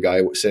to like a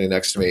guy sitting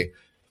next to me,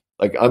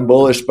 like, I'm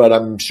bullish, but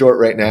I'm short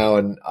right now.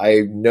 And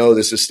I know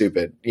this is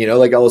stupid.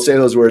 Like I'll say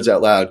those words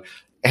out loud.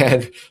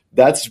 And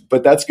that's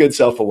good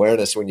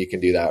self-awareness when you can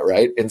do that,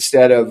 right?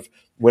 Instead of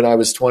when I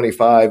was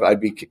 25,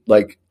 I'd be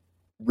like,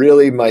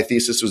 really my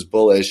thesis was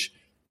bullish,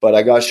 but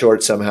I got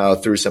short somehow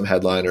through some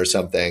headline or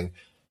something.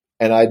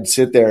 And I'd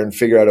sit there and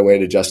figure out a way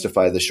to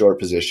justify the short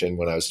position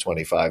when I was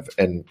 25.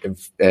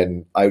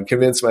 And I would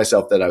convince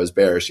myself that I was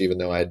bearish, even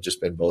though I had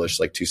just been bullish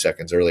like 2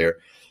 seconds earlier.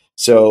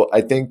 So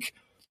I think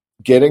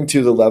getting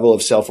to the level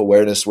of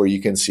self-awareness where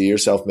you can see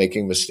yourself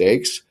making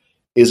mistakes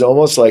is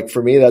almost like,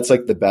 for me, that's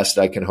like the best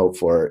I can hope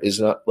for. Is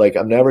not like,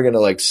 I'm never going to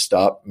like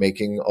stop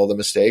making all the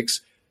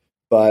mistakes,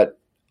 but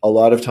a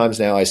lot of times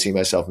now I see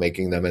myself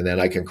making them and then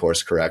I can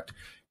course correct.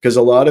 Because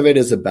a lot of it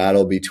is a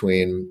battle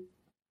between,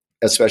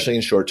 especially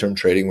in short-term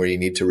trading where you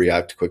need to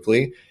react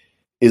quickly,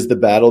 is the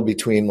battle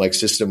between like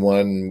system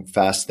one,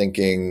 fast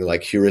thinking,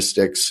 like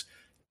heuristics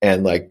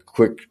and like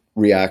quick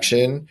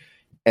reaction,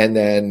 and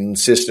then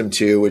system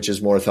two, which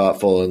is more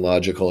thoughtful and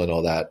logical and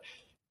all that.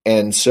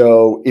 And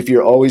so if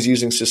you're always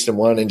using system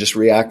one and just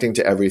reacting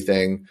to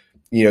everything,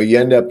 you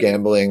end up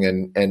gambling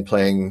and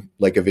playing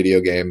like a video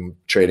game,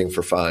 trading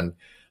for fun.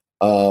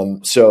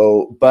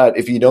 But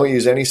if you don't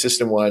use any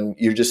system one,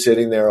 you're just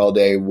sitting there all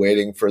day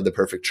waiting for the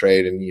perfect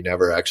trade and you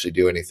never actually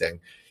do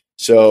anything.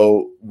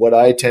 So what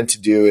I tend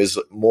to do is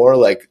more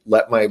like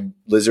let my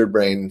lizard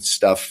brain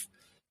stuff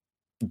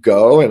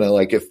go. And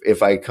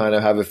if I kind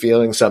of have a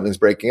feeling something's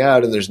breaking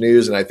out and there's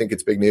news and I think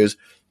it's big news,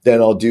 then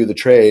I'll do the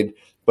trade.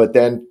 but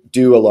then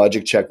do a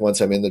logic check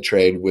once I'm in the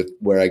trade with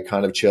where I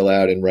kind of chill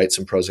out and write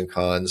some pros and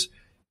cons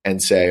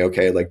and say,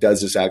 okay, like,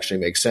 does this actually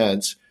make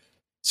sense?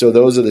 So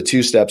those are the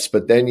two steps,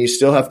 but then you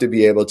still have to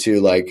be able to,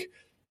 like,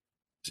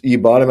 you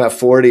bought them at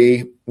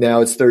 40,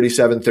 now it's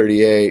 37,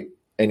 38,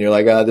 and you're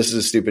like, this is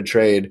a stupid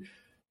trade.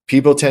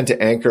 People tend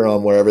to anchor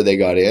on wherever they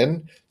got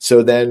in.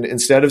 So then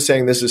instead of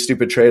saying this is a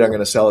stupid trade, I'm going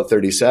to sell at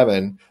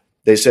 37,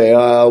 they say,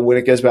 when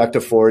it gets back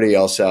to 40,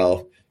 I'll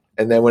sell.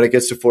 And then when it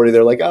gets to 40,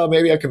 they're like,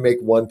 maybe I can make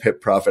 1 pip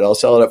profit. I'll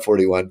sell it at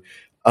 41.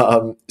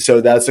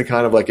 So that's the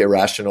kind of like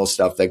irrational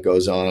stuff that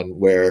goes on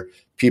where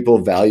people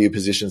value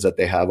positions that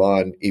they have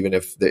on, even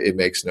if it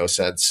makes no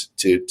sense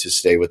to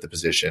stay with the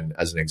position,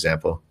 as an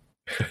example.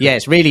 Yeah,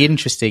 it's really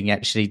interesting,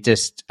 actually.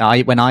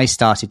 When I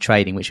started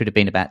trading, which would have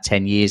been about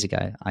 10 years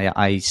ago,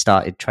 I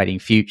started trading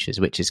futures,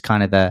 which is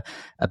kind of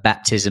a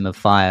baptism of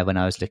fire when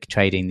I was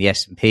trading the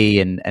S&P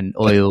and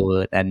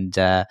oil and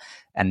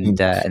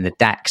the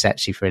DAX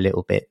actually for a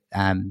little bit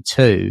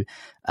too.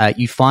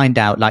 You find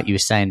out, like you were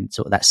saying,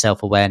 sort of that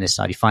self-awareness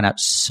side, you find out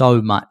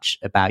so much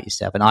about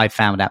yourself. And I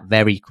found out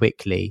very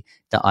quickly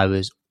that I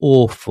was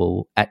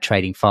awful at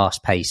trading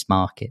fast-paced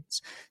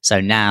markets.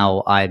 So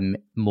now I'm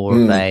more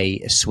of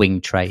a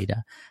swing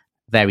trader,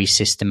 very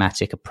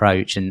systematic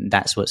approach, and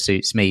that's what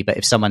suits me. But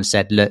if someone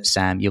said, look,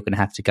 Sam, you're going to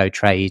have to go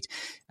trade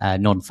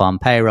non-farm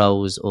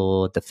payrolls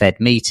or the Fed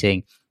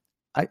meeting,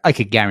 I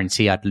could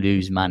guarantee I'd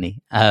lose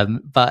money.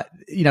 But,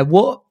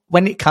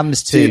 when it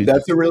comes to... See,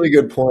 that's a really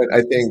good point,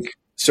 I think.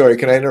 Sorry,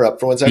 can I interrupt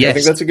for 1 second? Yes, I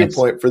think that's a good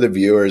point for the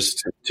viewers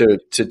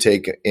to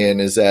take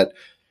in, is that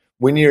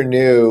when you're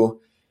new,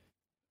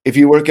 if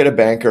you work at a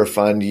bank or a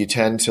fund, you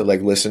tend to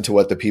like listen to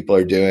what the people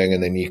are doing,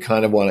 and then you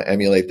kind of want to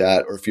emulate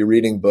that. Or if you're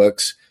reading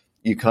books,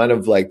 you kind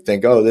of like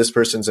think, oh, this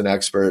person's an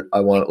expert.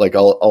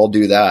 I'll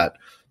do that.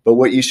 But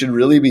what you should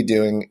really be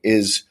doing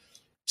is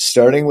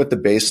starting with the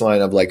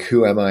baseline of like,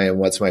 who am I and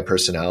what's my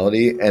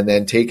personality? And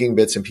then taking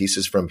bits and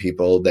pieces from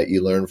people that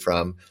you learn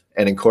from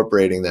and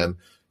incorporating them,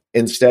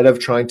 instead of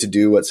trying to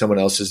do what someone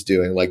else is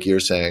doing, like you're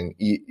saying,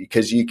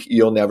 because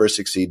you'll never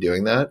succeed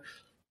doing that.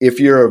 If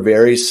you're a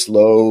very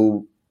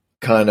slow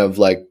kind of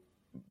like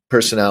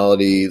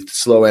personality,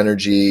 slow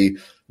energy,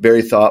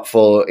 very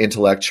thoughtful,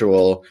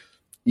 intellectual,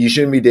 you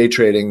shouldn't be day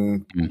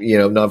trading,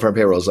 non-farm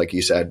payrolls, like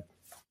you said.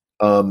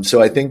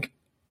 So I think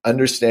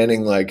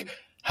understanding like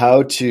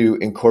how to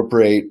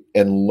incorporate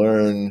and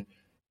learn,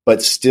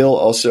 but still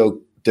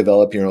also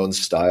develop your own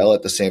style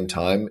at the same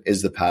time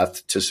is the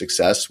path to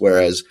success.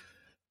 Whereas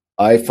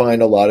I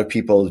find a lot of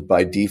people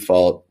by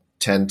default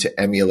tend to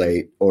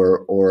emulate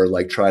or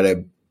like try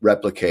to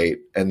replicate.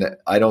 And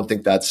I don't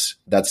think that's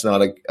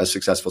not a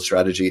successful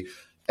strategy,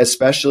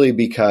 especially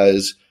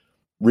because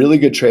really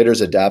good traders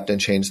adapt and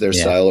change their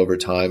style over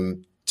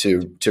time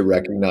to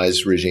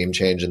recognize regime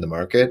change in the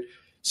market.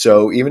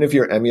 So even if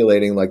you're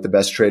emulating like the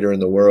best trader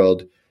in the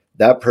world,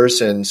 that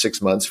person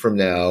 6 months from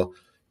now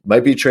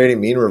might be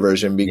trading mean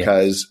reversion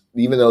because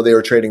even though they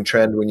were trading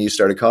trend when you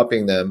started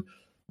copying them,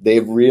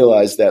 they've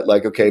realized that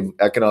like, okay,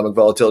 economic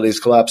volatility is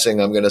collapsing.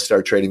 I'm going to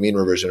start trading mean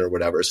reversion or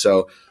whatever.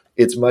 So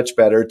it's much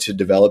better to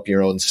develop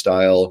your own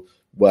style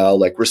while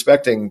like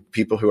respecting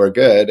people who are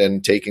good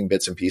and taking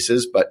bits and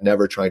pieces, but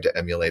never trying to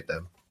emulate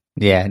them.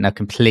 Yeah, no,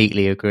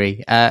 completely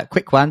agree.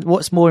 Quick one.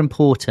 What's more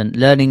important,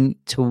 learning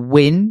to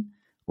win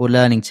or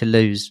learning to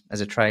lose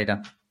as a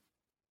trader?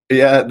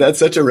 Yeah, that's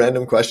such a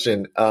random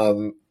question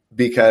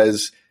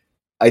because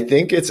I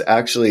think it's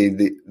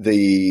actually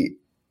the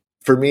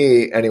for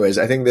me anyways,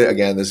 I think that,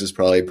 again, this is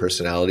probably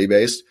personality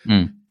based,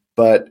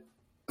 but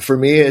for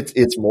me,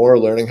 it's more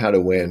learning how to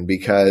win,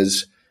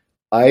 because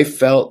I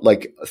felt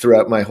like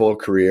throughout my whole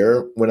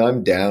career, when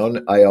I'm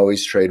down, I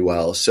always trade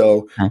well.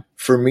 So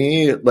for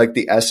me, like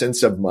the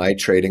essence of my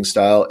trading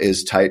style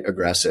is tight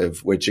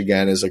aggressive, which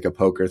again is like a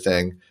poker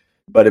thing,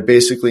 but it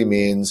basically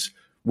means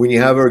when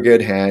you have a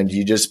good hand,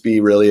 you just be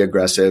really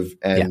aggressive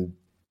and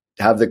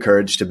have the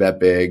courage to bet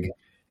big.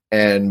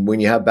 And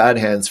when you have bad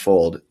hands,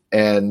 fold.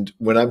 And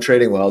when I'm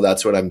trading well,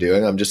 that's what I'm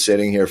doing. I'm just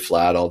sitting here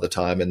flat all the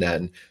time. And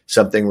then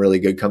something really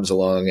good comes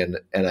along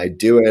and I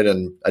do it.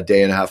 And a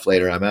day and a half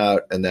later, I'm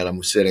out. And then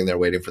I'm sitting there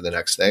waiting for the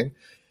next thing.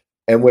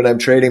 And when I'm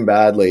trading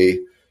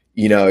badly,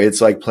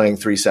 it's like playing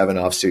 3-7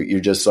 offsuit.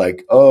 You're just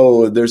like,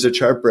 oh, there's a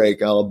chart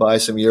break. I'll buy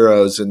some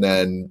euros. And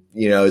then,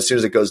 as soon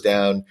as it goes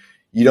down,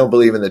 you don't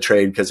believe in the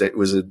trade because it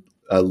was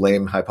a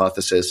lame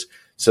hypothesis.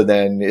 So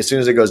then as soon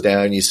as it goes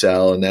down, you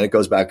sell, and then it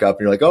goes back up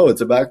and you're like, oh,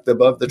 it's back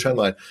above the trend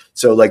line.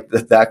 So like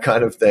that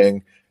kind of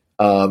thing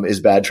is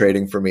bad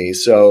trading for me.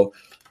 So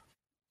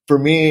for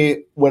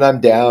me, when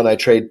I'm down, I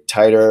trade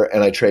tighter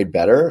and I trade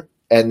better.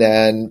 And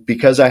then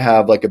because I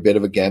have like a bit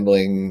of a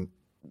gambling,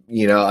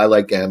 I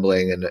like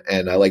gambling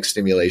and I like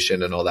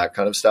stimulation and all that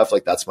kind of stuff.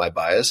 Like that's my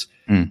bias.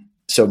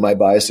 So my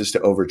bias is to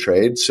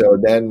overtrade. So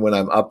then when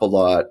I'm up a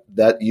lot,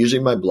 that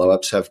usually my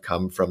blowups have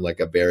come from like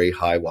a very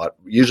high water,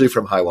 usually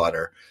from high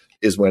water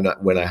is when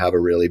I have a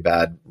really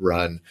bad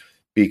run.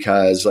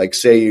 Because like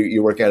say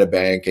you're working at a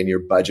bank and your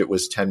budget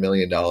was $10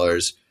 million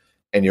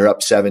and you're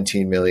up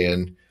 17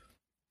 million,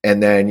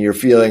 and then you're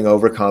feeling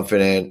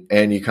overconfident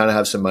and you kind of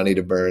have some money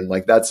to burn.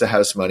 Like that's the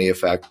house money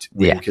effect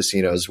in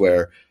casinos,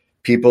 where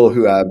people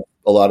who have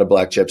a lot of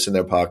black chips in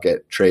their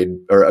pocket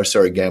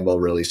gamble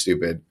really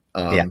stupid.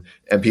 And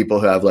people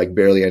who have like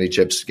barely any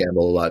chips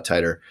gamble a lot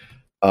tighter.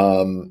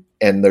 And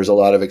there's a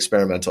lot of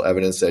experimental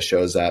evidence that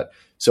shows that.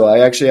 So I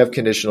actually have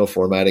conditional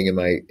formatting in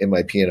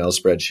my P&L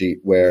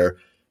spreadsheet where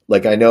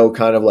like I know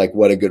kind of like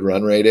what a good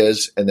run rate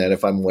is. And then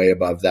if I'm way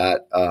above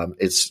that,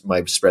 it's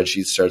my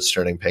spreadsheet starts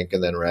turning pink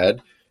and then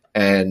red.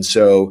 And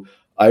so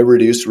I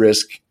reduce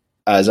risk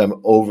as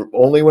I'm over,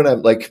 only when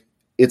I'm like,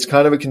 it's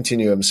kind of a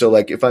continuum. So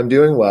like if I'm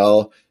doing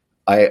well,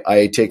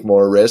 I take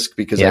more risk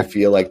because I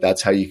feel like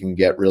that's how you can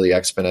get really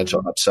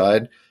exponential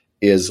upside,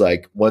 is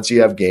like once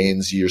you have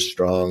gains, you're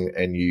strong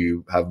and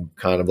you have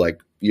kind of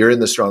like, you're in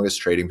the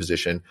strongest trading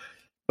position.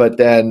 But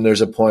then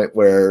there's a point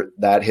where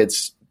that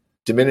hits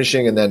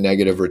diminishing and then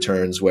negative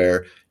returns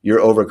where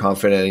you're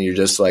overconfident and you're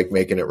just like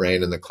making it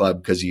rain in the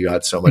club because you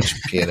got so much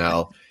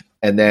P&L.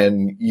 And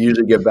then you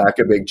usually get back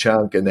a big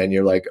chunk and then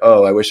you're like,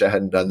 oh, I wish I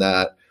hadn't done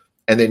that.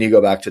 And then you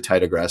go back to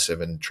tight aggressive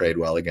and trade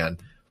well again.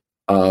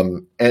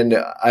 And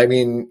I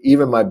mean,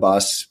 even my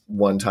boss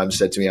one time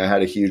said to me, I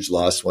had a huge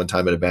loss one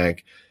time at a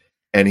bank.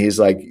 And he's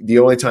like, the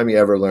only time you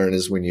ever learn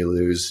is when you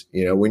lose.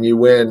 You know, when you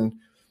win,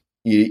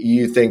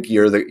 you think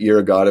you're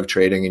a god of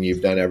trading and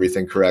you've done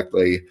everything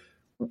correctly.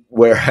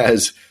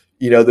 Whereas,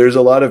 you know, there's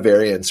a lot of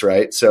variance,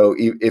 right? So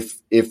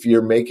if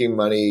you're making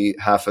money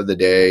half of the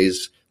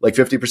days, like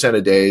 50%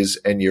 of days,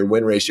 and your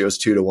win ratio is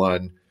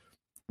 2-to-1,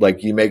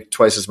 like you make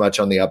twice as much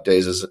on the up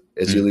days as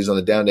you lose on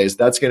the down days,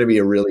 that's going to be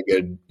you're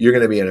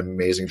going to be an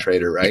amazing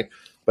trader, right?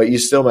 But you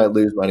still might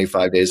lose money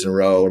 5 days in a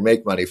row or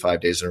make money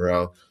 5 days in a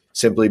row,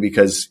 simply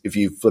because if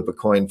you flip a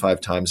coin 5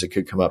 times, it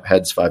could come up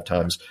heads 5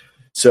 times.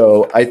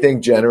 So I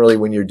think generally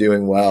when you're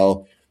doing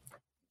well,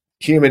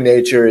 human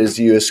nature is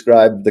you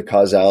ascribe the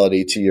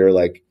causality to your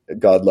like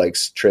godlike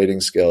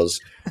trading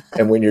skills.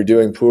 And when you're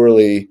doing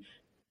poorly,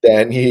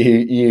 then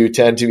you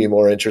tend to be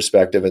more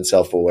introspective and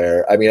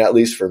self-aware. I mean, at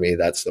least for me,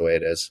 that's the way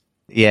it is.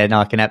 Yeah, no,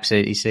 I can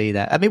absolutely see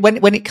that. I mean,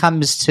 when it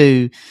comes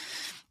to,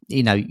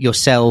 you know,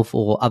 yourself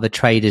or other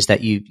traders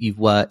that you've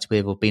worked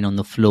with or been on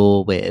the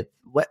floor with,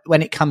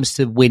 when it comes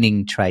to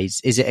winning trades,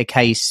 is it a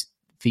case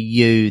for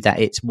you that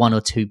it's 1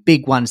 or 2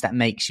 big ones that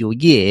makes your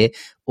year,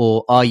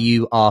 or are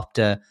you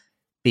after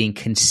being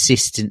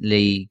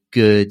consistently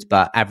good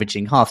but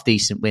averaging half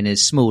decent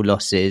winners, small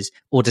losses,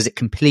 or does it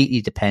completely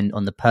depend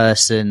on the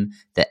person,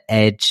 the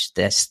edge,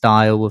 their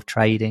style of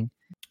trading?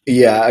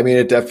 Yeah, I mean,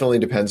 it definitely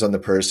depends on the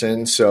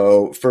person.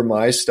 So for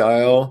my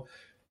style,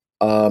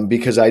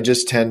 because I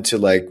just tend to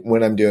like,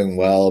 when I'm doing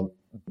well,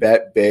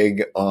 bet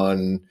big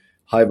on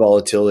high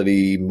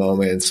volatility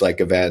moments like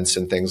events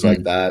and things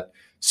like that.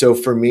 So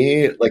for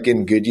me, like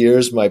in good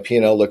years, my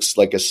P&L looks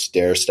like a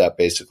stair step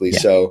basically. Yeah.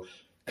 So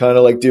kind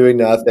of like doing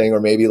nothing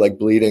or maybe like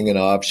bleeding in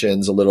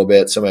options a little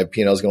bit. So my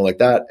P&L is going like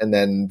that. And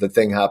then the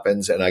thing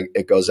happens and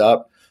it goes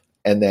up,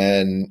 and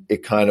then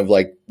it kind of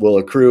like will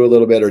accrue a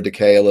little bit or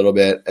decay a little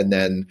bit. And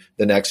then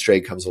the next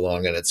trade comes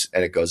along and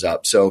it goes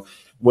up. So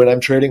when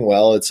I'm trading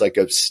well, it's like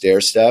a stair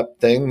step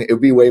thing. It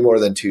would be way more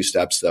than 2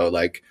 steps though.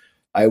 Like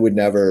I would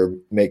never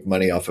make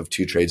money off of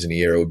 2 trades in a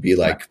year. It would be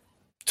like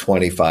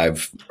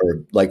 25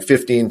 or like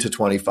 15 to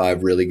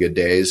 25 really good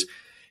days.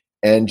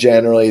 And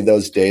generally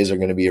those days are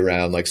going to be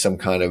around like some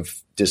kind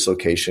of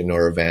dislocation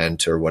or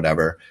event or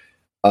whatever.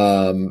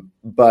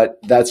 But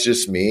that's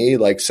just me.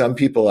 Like some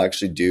people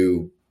actually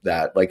do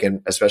that, like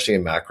especially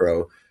in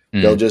macro,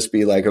 they'll just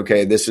be like,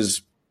 okay, this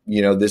is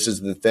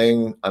the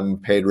thing, I'm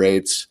paid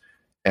rates.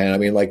 And I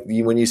mean, like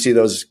when you see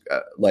those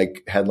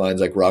like headlines,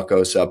 like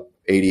Rocco's up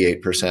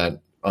 88%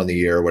 on the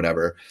year or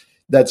whatever,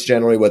 that's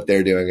generally what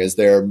they're doing, is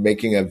they're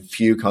making a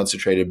few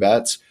concentrated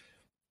bets,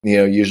 you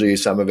know, usually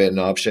some of it in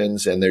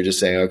options. And they're just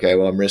saying, okay,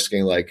 well, I'm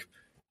risking like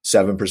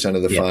 7%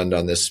 of the fund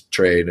on this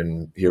trade,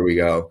 and here we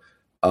go.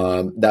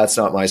 That's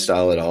not my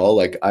style at all.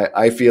 Like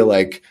I feel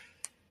like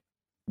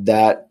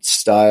that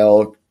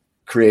style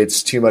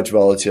creates too much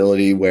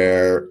volatility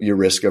where your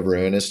risk of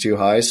ruin is too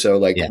high. So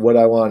like what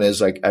I want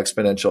is like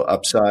exponential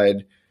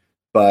upside,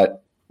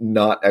 but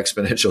not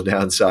exponential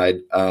downside,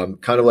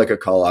 kind of like a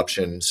call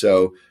option.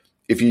 So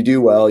if you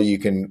do well, you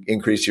can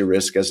increase your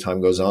risk as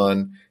time goes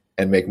on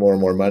and make more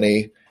and more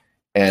money.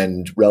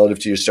 And relative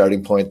to your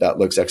starting point, that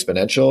looks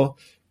exponential.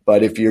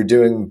 But if you're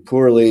doing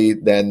poorly,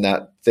 then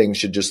that thing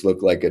should just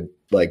look like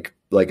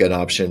an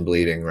option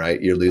bleeding,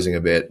 right? You're losing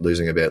a bit,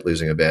 losing a bit,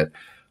 losing a bit.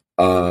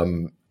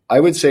 I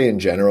would say in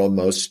general,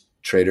 most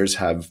traders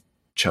have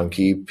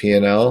chunky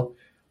P&L,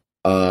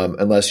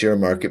 unless you're a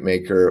market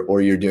maker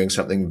or you're doing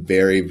something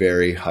very,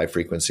 very high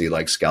frequency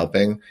like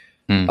scalping.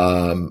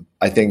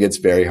 I think it's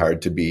very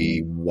hard to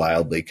be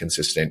wildly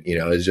consistent. You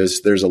know, it's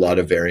just, there's a lot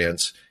of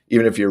variance.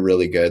 Even if you're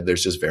really good,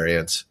 there's just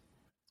variance.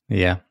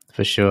 Yeah,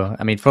 For sure.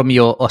 I mean, from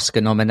your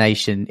Oscar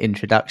nomination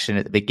introduction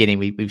at the beginning,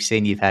 we've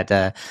seen you've had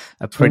a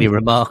pretty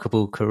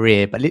remarkable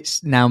career, but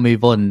let's now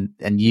move on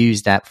and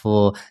use that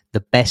for the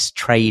best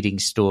trading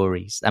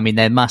stories. I mean,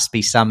 there must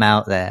be some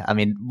out there. I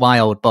mean, my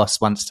old boss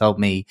once told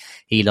me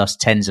he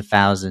lost tens of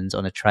thousands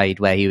on a trade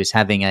where he was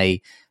having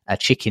a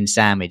chicken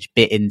sandwich,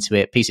 bit into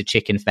it, piece of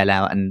chicken fell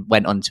out and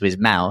went onto his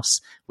mouse,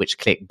 which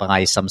clicked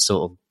buy some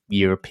sort of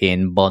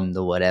European bond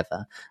or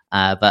whatever.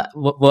 But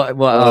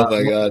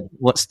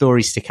what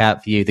stories stick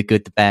out for you? The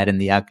good, the bad, and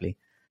the ugly.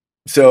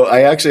 So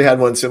I actually had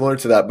one similar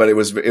to that, but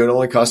it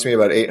only cost me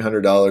about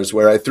 $800,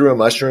 where I threw a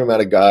mushroom at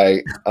a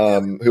guy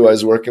who I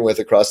was working with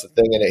across the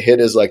thing, and it hit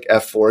his like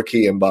F4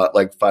 key and bought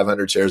like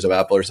 500 shares of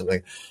Apple or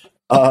something.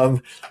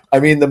 I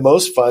mean, the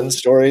most fun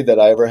story that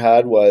I ever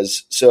had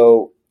was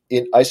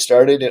I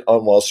started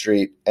on Wall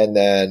Street, and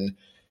then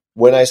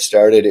when I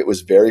started, it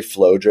was very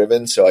flow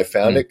driven. So I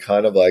found it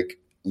kind of like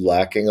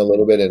lacking a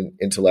little bit in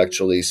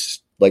intellectual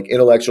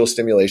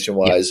stimulation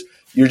wise.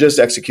 You're just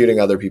executing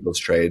other people's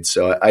trades.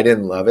 So I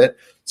didn't love it.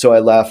 So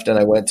I left and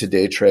I went to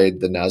day trade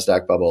the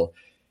NASDAQ bubble.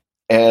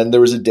 And there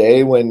was a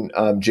day when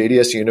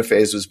JDS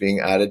Uniphase was being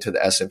added to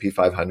the S&P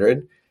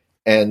 500.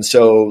 And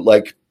so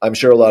like, I'm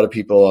sure a lot of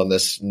people on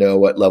this know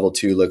what level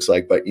 2 looks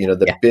like, but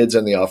the bids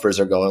and the offers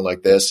are going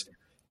like this.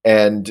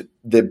 And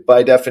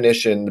by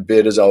definition, the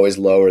bid is always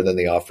lower than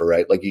the offer,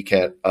 right? Like you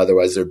can't,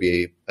 otherwise there'd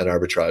be an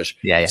arbitrage.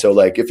 Yeah. So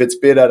like if it's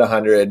bid at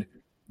 100,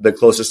 the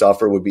closest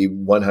offer would be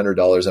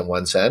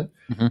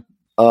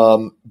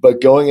 $100.01.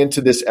 But going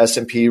into this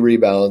S&P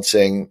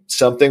rebalancing,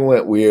 something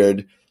went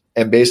weird,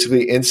 and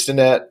basically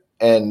Instinet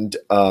and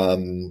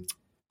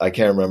I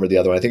can't remember the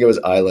other one. I think it was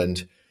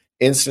Island.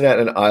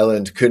 Instinet and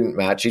Island couldn't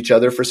match each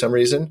other for some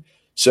reason.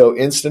 So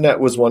Instinet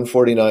was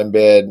 149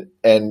 bid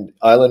and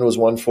Island was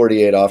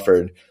 148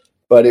 offered,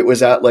 but it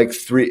was at like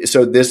 3.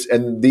 So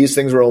these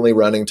things were only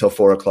running till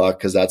 4:00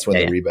 because that's when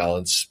the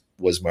rebalance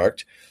was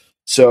marked.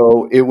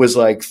 So it was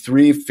like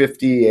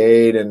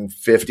 3:58 and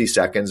 50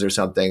 seconds or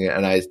something.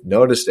 And I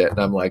noticed it and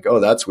I'm like, oh,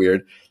 that's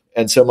weird.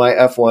 And so my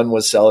F1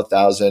 was sell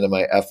 1,000 and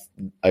my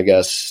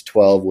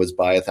F12 was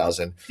buy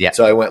 1,000. Yeah.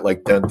 So I went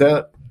like, dun,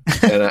 dun.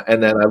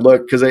 and then I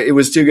looked because it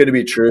was too good to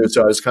be true.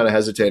 So I was kind of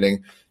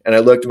hesitating, and I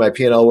looked, my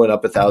P&L went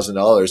up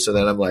 $1,000. So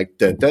then I'm like,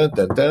 dun, dun,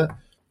 dun, dun.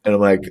 And I'm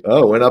like,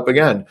 oh, went up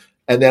again.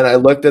 And then I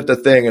looked at the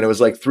thing and it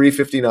was like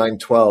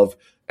 359.12.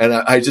 And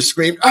I just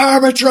screamed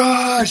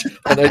arbitrage.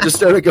 And I just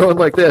started going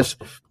like this.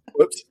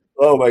 Whoops.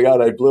 Oh my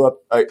God. I blew up.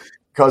 I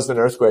caused an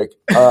earthquake.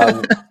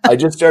 I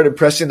just started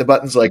pressing the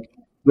buttons. Like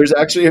there's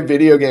actually a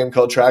video game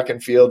called Track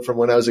and Field from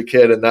when I was a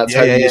kid. And that's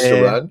how you used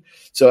to run.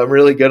 So I'm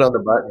really good on the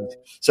buttons.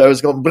 So I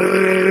was going,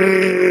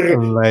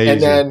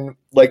 and then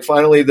like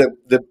finally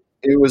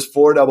it was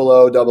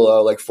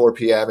 4:00, like 4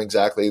 p.m.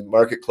 exactly.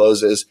 Market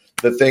closes.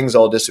 The things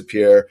all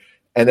disappear.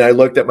 And I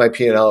looked at my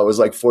P&L. It was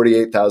like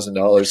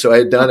 $48,000. So I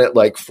had done it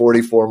like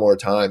 44 more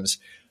times.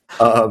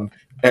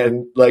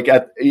 And like,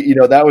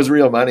 that was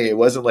real money. It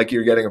wasn't like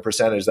you're getting a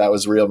percentage. That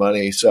was real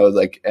money. So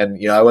like,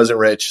 and I wasn't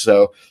rich.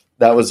 So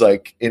that was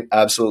like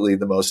absolutely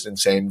the most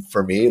insane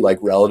for me, like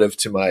relative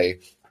to my,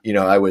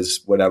 I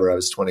was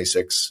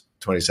 26,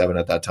 27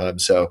 at that time.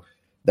 So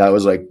that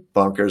was like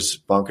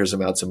bonkers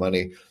amounts of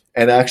money.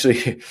 And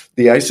actually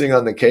the icing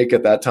on the cake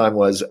at that time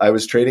was I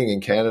was trading in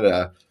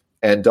Canada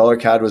and dollar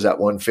CAD was at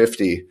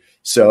 150.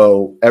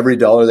 So every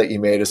dollar that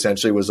you made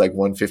essentially was like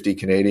 150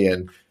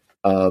 Canadian.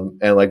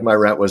 And like my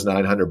rent was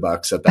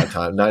 $900 at that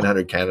time,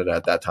 900 Canada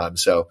at that time.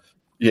 So,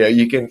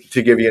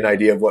 to give you an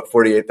idea of what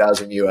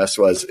 48,000 US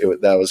was,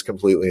 that was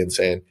completely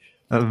insane.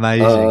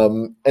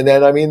 Amazing. And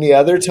then, the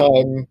other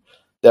time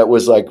that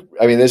was like,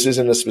 this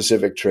isn't a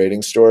specific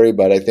trading story,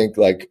 but I think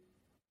like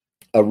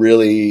a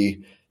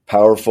really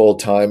powerful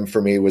time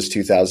for me was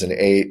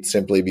 2008,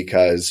 simply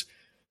because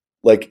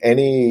like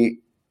anything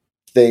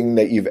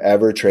that you've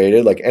ever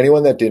traded, like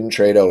anyone that didn't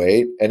trade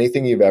 08,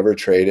 anything you've ever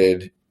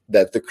traded,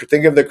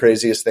 think of the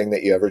craziest thing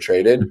that you ever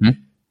traded.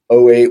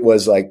 08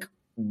 was like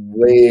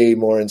way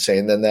more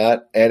insane than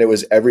that. And it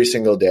was every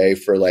single day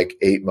for like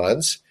 8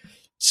 months.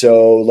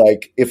 So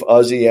like if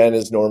Aussie yen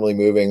is normally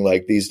moving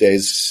like these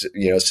days,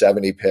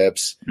 70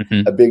 pips,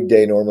 a big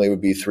day normally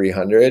would be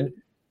 300.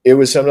 It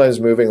was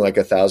sometimes moving like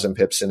 1,000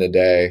 pips in a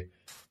day.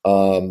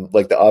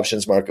 Like the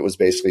options market was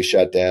basically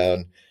shut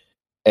down.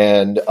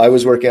 And I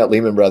was working at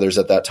Lehman Brothers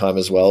at that time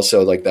as well.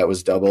 So like that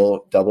was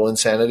double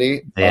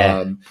insanity.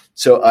 Yeah.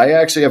 So I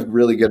actually have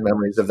really good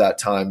memories of that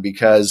time,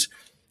 because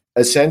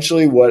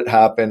essentially what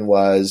happened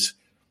was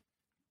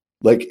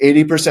like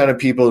 80% of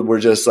people were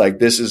just like,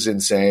 this is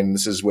insane.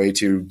 This is way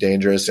too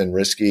dangerous and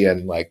risky.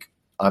 And like,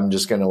 I'm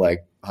just going to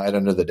like hide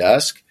under the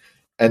desk.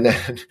 And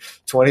then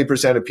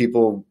 20% of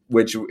people,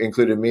 which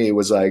included me,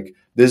 was like,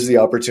 this is the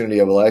opportunity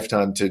of a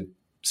lifetime to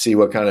see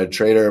what kind of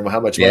trader and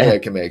how much money I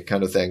can make,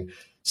 kind of thing.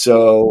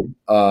 So,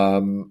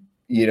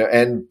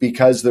 and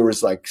because there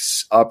was like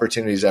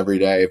opportunities every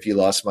day, if you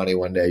lost money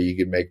one day, you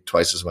could make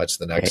twice as much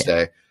the next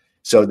day.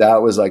 So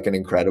that was like an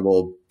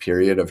incredible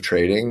period of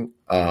trading.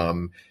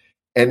 And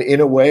in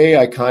a way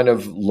I kind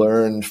of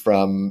learned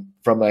from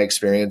my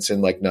experience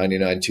in like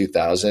 99,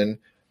 2000,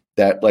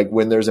 that like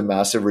when there's a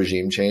massive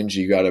regime change,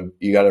 you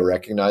gotta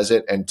recognize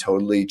it and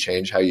totally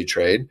change how you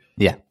trade.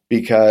 Yeah.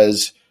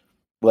 Because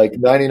like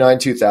 99,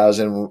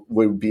 2000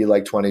 would be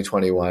like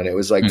 2021. It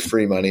was like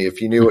free money.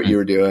 If you knew what you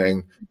were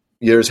doing,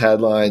 there's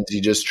headlines,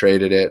 you just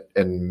traded it.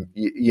 And,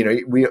 you know,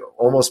 we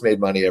almost made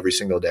money every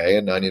single day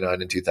in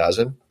 99 and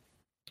 2000.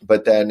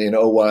 But then in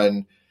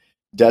 01,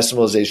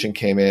 decimalization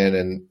came in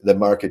and the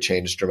market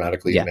changed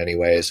dramatically in many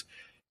ways.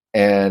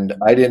 And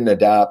I didn't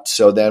adapt.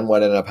 So then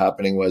what ended up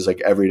happening was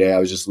like every day I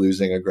was just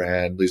losing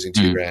 $1,000, losing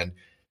 $2,000,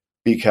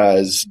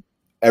 because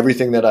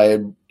everything that I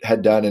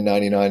had done in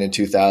 99 and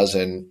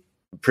 2000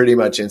 pretty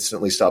much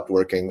instantly stopped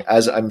working.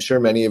 As I'm sure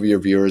many of your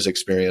viewers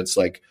experienced,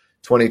 like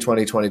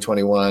 2020,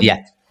 2021,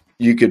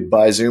 you could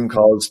buy Zoom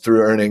calls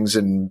through earnings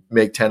and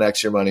make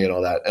 10x your money and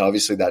all that. And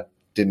obviously that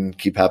didn't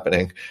keep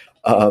happening.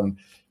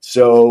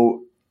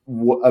 So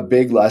a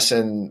big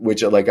lesson,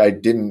 which like I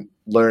didn't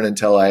learn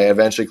until I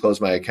eventually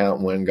closed my account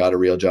and went and got a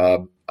real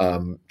job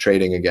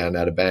trading again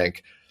at a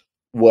bank,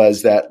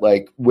 was that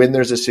like when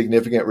there's a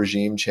significant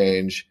regime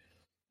change,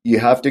 you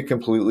have to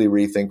completely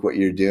rethink what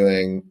you're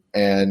doing.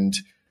 And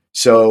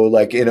so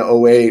like in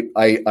 08,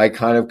 I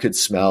kind of could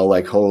smell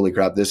like, holy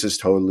crap, this is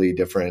totally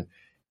different.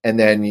 And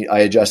then I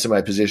adjusted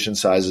my position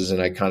sizes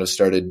and I kind of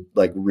started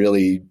like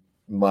really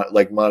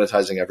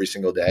monetizing every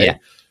single day. Yeah.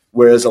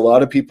 Whereas a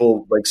lot of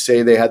people like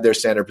say they had their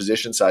standard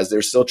position size,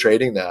 they're still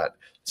trading that.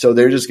 So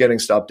they're just getting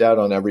stopped out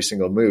on every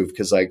single move.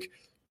 Cause like,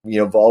 you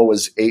know, vol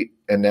was 8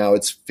 and now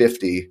it's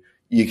 50.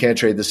 You can't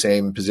trade the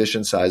same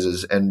position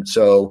sizes. And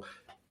so,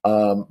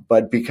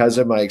 but because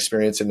of my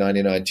experience in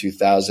 99,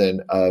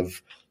 2000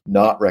 of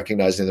not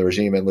recognizing the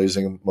regime and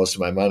losing most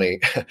of my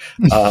money,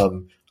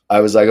 I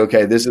was like,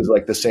 okay, this is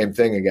like the same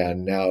thing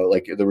again. Now,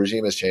 like the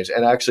regime has changed.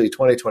 And actually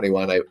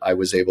 2021, I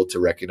was able to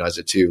recognize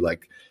it too.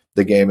 Like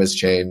the game has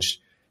changed.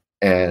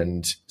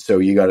 And so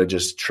you got to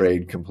just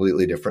trade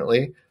completely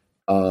differently.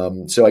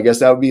 So I guess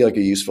that would be like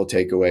a useful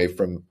takeaway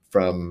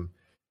from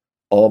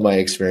all my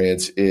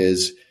experience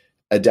is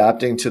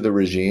adapting to the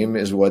regime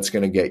is what's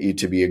going to get you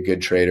to be a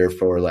good trader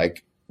for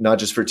like, not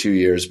just for 2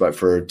 years, but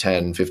for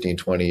 10, 15,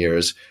 20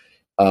 years.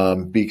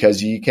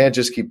 Because you can't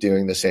just keep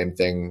doing the same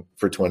thing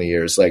for 20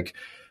 years. Like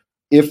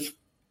if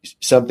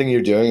something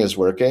you're doing is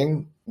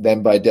working,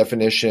 then by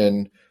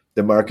definition,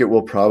 the market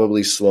will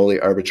probably slowly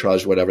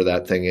arbitrage whatever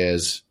that thing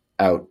is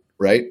out,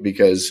 right?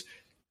 Because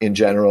in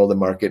general, the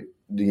market,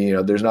 you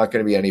know, there's not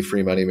going to be any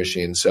free money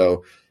machine.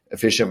 So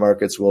efficient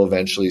markets will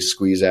eventually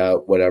squeeze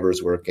out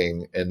whatever's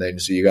working. And then,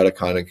 so you got to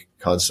kind of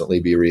constantly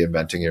be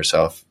reinventing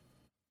yourself.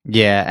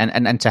 Yeah.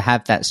 And to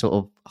have that sort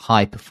of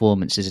high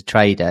performance as a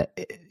trader,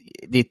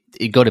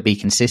 you got to be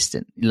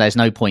consistent. There's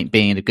no point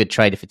being a good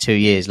trader for 2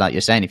 years. Like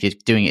you're saying, if you're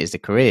doing it as a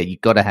career,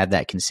 you've got to have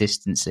that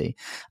consistency.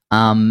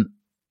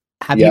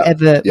 Have you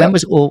ever, when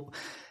was all,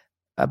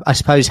 I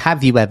suppose,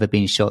 have you ever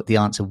been shocked? The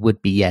answer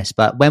would be yes.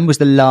 But when was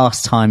the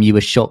last time you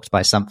were shocked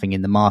by something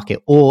in the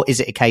market? Or is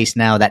it a case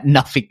now that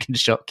nothing can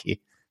shock you?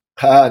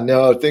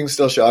 No, things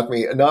still shock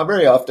me. Not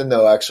very often,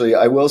 though, actually.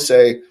 I will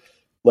say,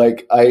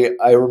 like,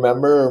 I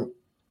remember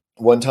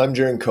one time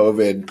during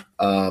COVID,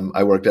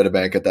 I worked at a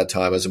bank at that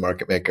time as a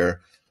market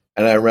maker.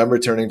 And I remember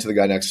turning to the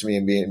guy next to me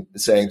and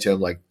saying to him,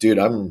 like, dude,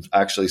 I'm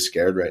actually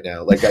scared right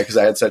now. Like, because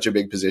I had such a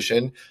big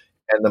position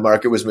and the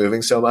market was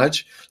moving so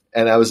much.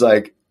 And I was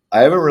like,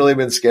 I haven't really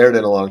been scared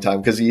in a long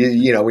time, because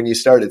you know, when you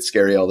start, it's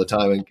scary all the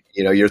time, and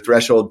you know, your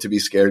threshold to be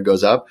scared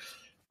goes up.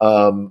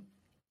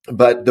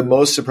 But the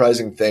most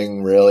surprising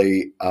thing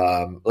really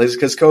is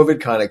because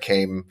COVID kind of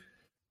came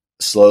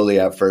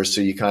slowly at first,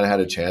 so you kind of had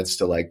a chance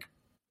to like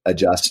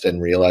adjust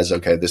and realize,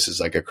 okay, this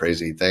is like a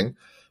crazy thing.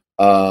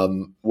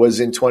 Was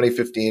in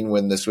 2015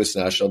 when the Swiss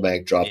National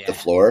Bank dropped the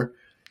floor,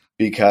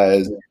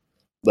 because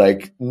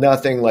like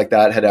nothing like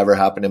that had ever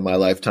happened in my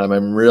lifetime.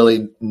 I'm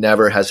really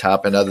never has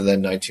happened other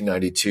than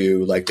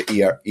 1992, like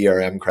the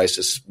ERM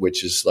crisis,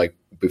 which is like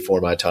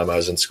before my time. I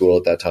was in school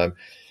at that time.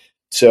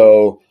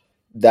 So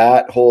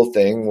that whole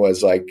thing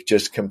was like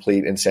just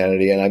complete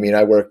insanity. And I mean,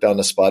 I worked on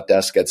the spot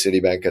desk at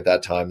Citibank at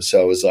that time.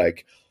 So it was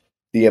like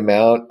the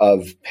amount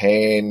of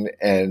pain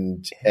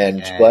and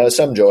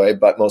some joy,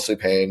 but mostly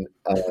pain.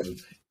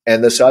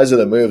 And the size of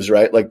the moves,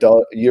 right? Like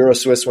Euro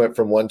Swiss went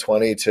from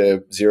 120 to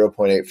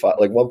 0.85,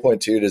 like 1.2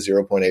 to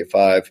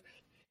 0.85.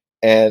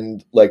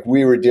 And like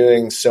we were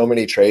doing so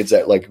many trades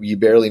that like you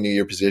barely knew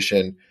your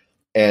position,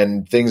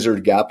 and things are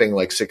gapping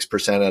like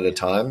 6% at a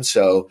time.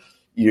 So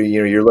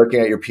you're looking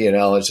at your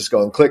P&L and it's just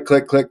going click,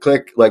 click, click,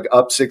 click, like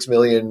up 6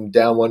 million,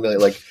 down 1 million.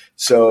 Like,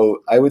 so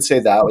I would say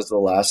that was the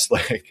last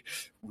like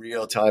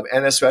real time.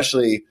 And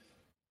especially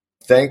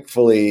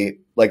thankfully,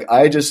 like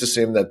I just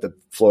assumed that the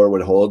floor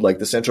would hold. Like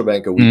the central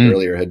bank a week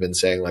earlier had been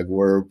saying like,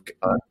 we're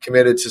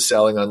committed to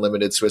selling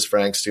unlimited Swiss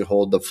francs to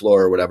hold the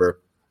floor or whatever.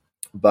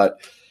 But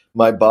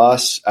my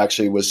boss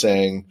actually was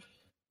saying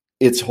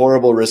it's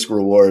horrible risk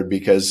reward,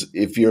 because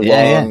if you're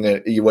long,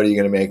 what are you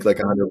going to make? Like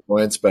 100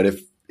 points. But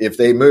if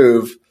they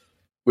move,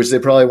 which they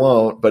probably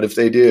won't, but if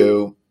they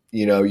do,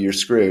 you know, you're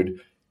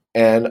screwed.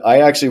 And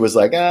I actually was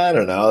like, I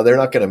don't know, they're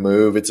not going to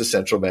move. It's a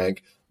central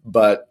bank.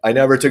 but I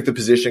never took the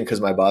position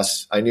because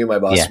I knew my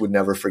boss Yeah. would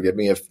never forgive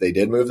me if they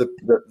did move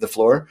the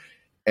floor.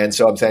 And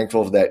so I'm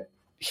thankful that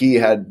he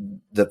had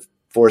the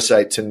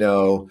foresight to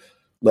know,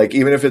 like,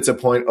 even if it's a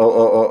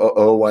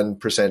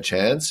 0.00001%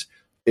 chance,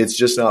 it's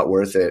just not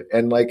worth it.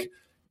 And like,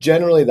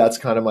 generally that's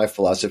kind of my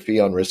philosophy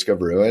on risk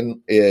of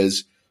ruin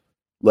is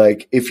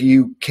like, if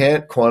you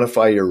can't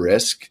quantify your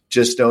risk,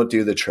 just don't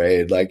do the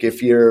trade. Like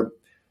if you're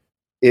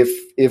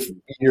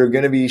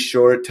going to be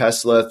short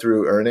Tesla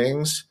through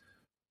earnings,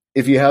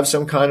 if you have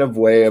some kind of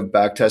way of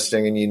back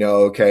testing and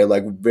okay,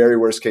 like very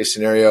worst case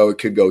scenario, it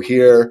could go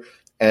here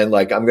and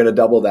like I'm going to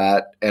double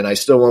that and I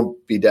still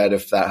won't be dead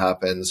if that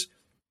happens.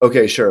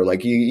 Okay, sure.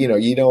 Like you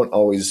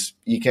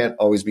can't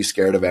always be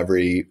scared of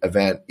every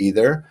event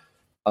either.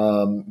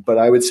 But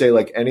I would say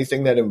like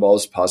anything that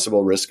involves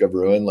possible risk of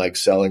ruin, like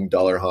selling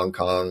dollar Hong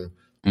Kong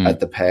at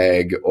the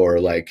peg, or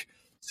like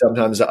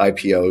sometimes the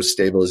IPO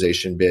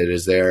stabilization bid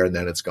is there and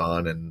then it's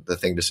gone and the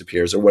thing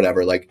disappears or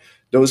whatever, like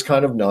those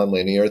kind of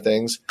nonlinear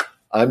things.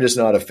 I'm just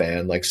not a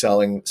fan. Like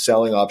selling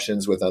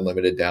options with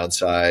unlimited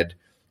downside,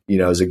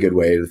 is a good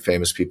way the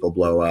famous people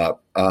blow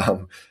up.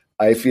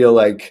 I feel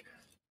like,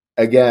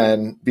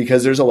 again,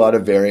 because there's a lot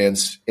of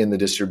variance in the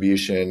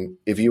distribution,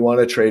 if you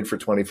want to trade for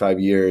 25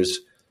 years,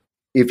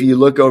 if you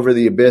look over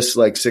the abyss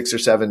like 6 or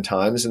 7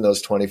 times in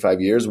those 25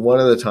 years, one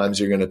of the times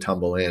you're going to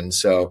tumble in.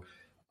 So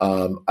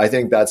I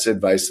think that's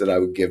advice that I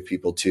would give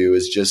people too,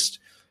 is just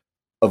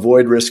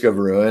avoid risk of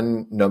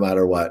ruin no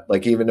matter what.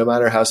 Like even no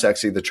matter how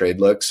sexy the trade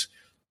looks,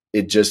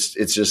 it's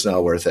just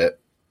not worth it.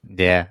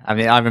 Yeah. I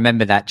mean, I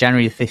remember that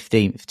January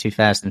 15th,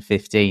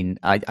 2015,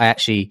 I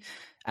actually,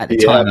 at the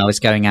time I was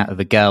going out with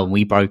a girl and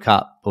we broke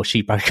up, or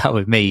she broke up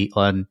with me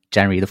on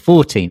January the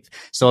 14th.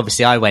 So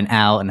obviously I went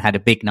out and had a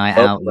big night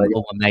out and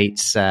all my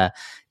mates,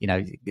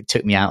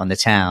 took me out on the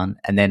town,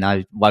 and then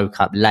I woke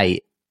up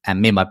late and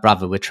me and my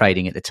brother were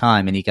trading at the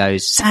time and he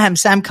goes, Sam,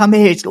 come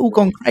here. It's all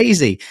gone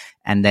crazy.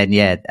 And then,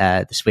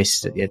 the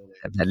Swiss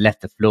had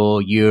left the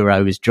floor.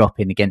 Euro was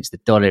dropping against the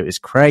dollar. It was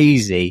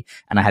crazy.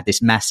 And I had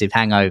this massive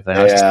hangover. And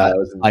I was just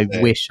like,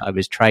 I wish I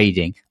was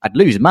trading. I'd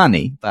lose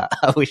money, but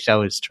I wish I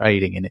was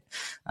trading in it.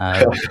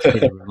 It was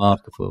pretty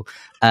remarkable.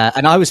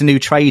 And I was a new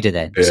trader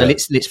then. Yeah. So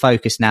let's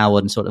focus now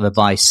on sort of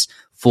advice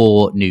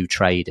for new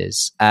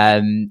traders.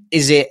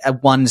 Is it a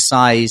one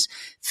size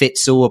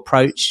fits all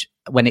approach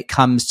when it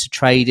comes to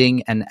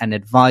trading and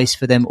advice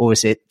for them, or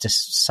is it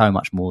just so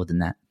much more than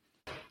that?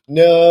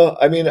 No,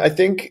 I mean, I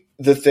think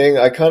the thing,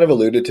 I kind of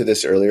alluded to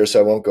this earlier, so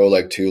I won't go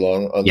like too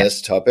long on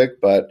this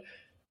topic, but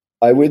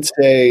I would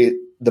say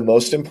the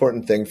most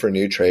important thing for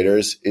new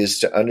traders is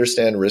to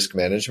understand risk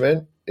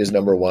management is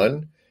number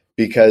one,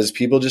 because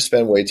people just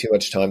spend way too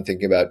much time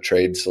thinking about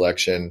trade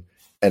selection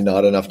and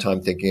not enough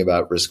time thinking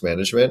about risk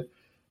management.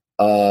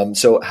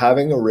 So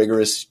having a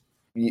rigorous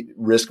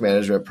risk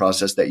management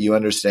process that you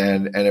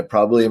understand, and it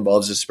probably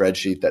involves a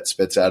spreadsheet that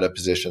spits out a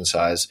position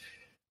size.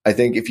 I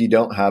think if you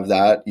don't have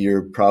that,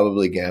 you're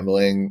probably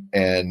gambling,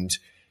 and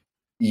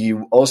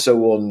you also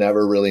will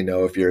never really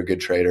know if you're a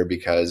good trader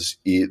because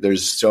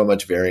there's so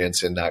much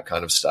variance in that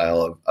kind of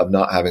style of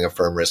not having a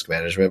firm risk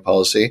management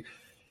policy.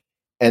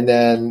 And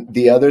then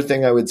the other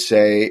thing I would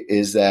say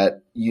is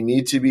that you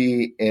need to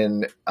be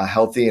in a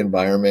healthy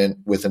environment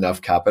with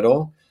enough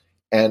capital.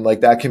 And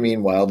like that can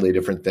mean wildly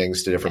different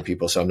things to different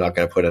people. So I'm not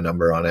going to put a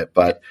number on it,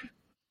 but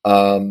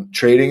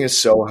trading is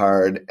so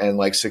hard and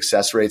like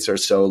success rates are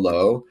so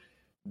low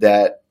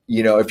that,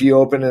 if you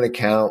open an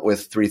account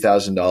with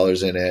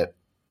 $3,000 in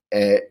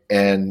it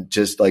and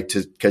just like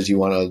because you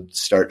want to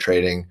start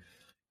trading,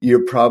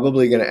 you're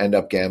probably going to end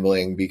up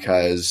gambling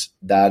because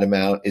that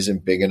amount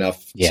isn't big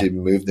enough to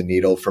move the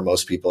needle for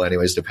most people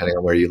anyways, depending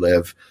on where you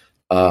live,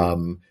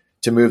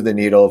 to move the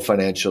needle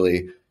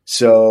financially.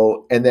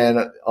 So, and then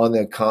on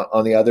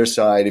the other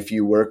side, if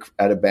you work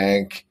at a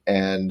bank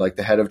and like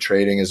the head of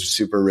trading is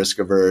super risk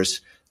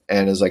averse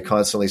and is like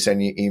constantly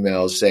sending you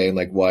emails saying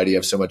like, why do you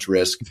have so much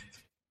risk?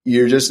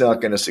 You're just not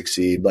going to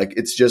succeed. Like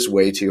it's just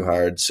way too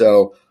hard.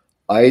 So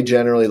I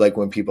generally, like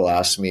when people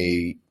ask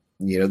me,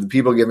 the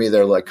people give me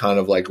their like kind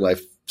of like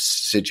life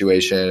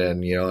situation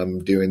and,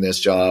 I'm doing this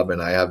job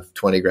and I have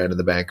 20 grand in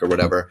the bank or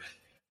whatever.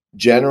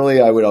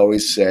 Generally, I would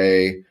always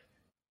say,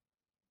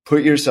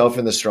 put yourself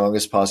in the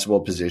strongest possible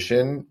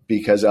position,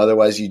 because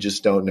otherwise you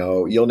just don't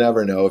know. You'll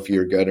never know if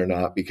you're good or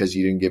not because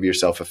you didn't give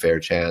yourself a fair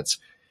chance.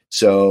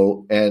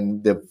 So,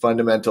 and the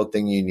fundamental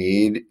thing you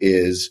need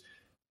is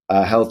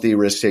a healthy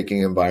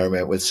risk-taking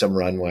environment with some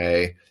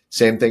runway.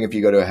 Same thing if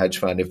you go to a hedge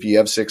fund. If you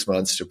have 6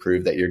 months to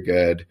prove that you're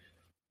good,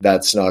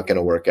 that's not going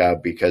to work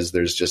out because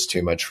there's just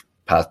too much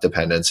path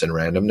dependence and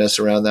randomness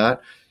around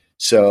that.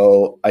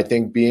 So I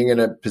think being in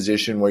a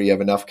position where you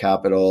have enough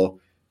capital,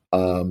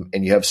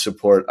 and you have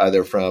support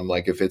either from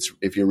like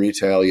if you're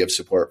retail, you have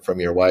support from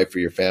your wife or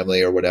your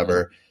family or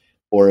whatever,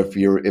 or if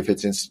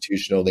it's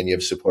institutional, then you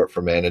have support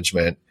from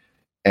management.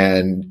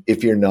 And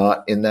if you're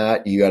not in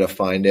that, you got to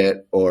find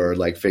it or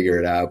like figure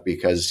it out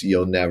because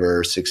you'll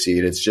never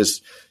succeed. It's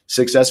just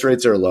success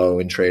rates are low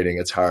in trading.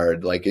 It's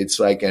hard. Like it's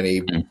like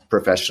any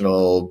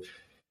professional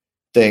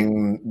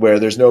thing where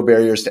there's no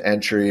barriers to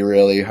entry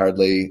really,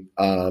 hardly.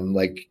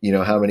 Like, you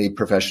know, how many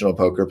professional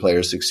poker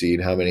players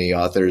succeed, how many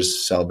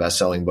authors sell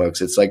best-selling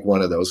books. It's like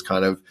one of those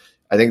kind of,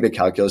 I think the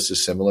calculus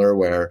is similar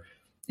where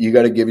you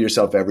got to give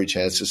yourself every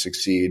chance to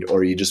succeed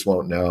or you just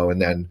won't know.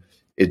 And then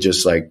it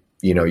just like,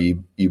 you know,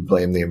 you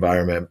blame the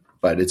environment,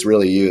 but it's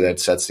really you that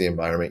sets the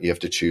environment. You have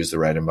to choose the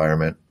right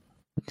environment.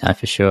 No,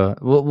 for sure.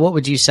 What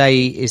would you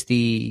say is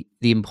the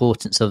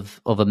importance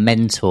of a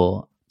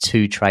mentor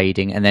to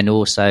trading, and then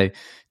also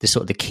the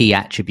sort of the key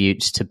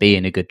attributes to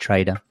being a good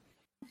trader?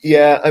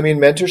 Yeah, I mean,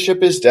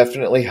 mentorship is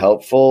definitely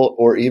helpful,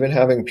 or even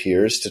having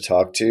peers to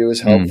talk to is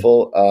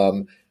helpful.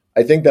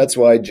 I think that's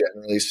why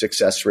generally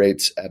success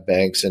rates at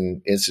banks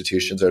and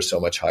institutions are so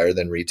much higher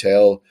than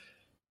retail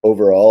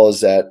overall, is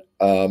that,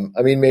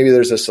 I mean, maybe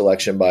there's a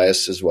selection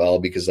bias as well,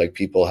 because like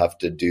people have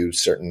to do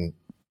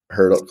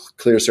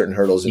clear certain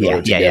hurdles in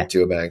order to get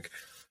to a bank.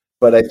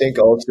 But I think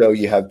also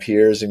you have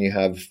peers and you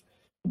have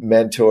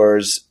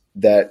mentors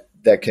that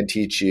can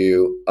teach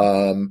you.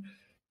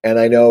 And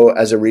I know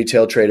as a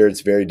retail trader,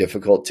 it's very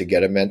difficult to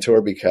get a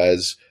mentor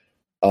because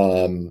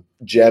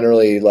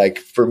generally, like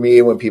for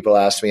me, when people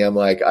ask me, I'm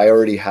like, I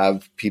already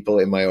have people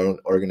in my own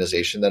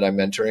organization that I'm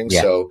mentoring.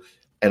 So,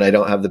 and I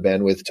don't have the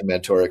bandwidth to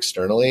mentor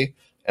externally.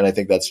 And I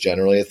think that's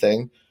generally a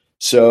thing.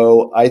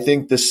 So I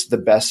think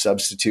the best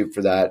substitute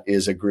for that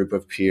is a group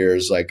of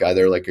peers, like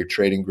either like a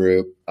trading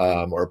group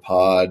or a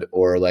pod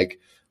or like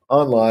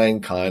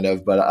online kind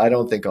of, but I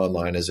don't think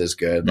online is as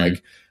good.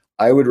 Like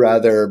I would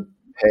rather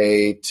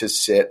pay to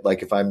sit,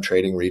 like if I'm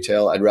trading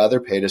retail, I'd rather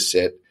pay to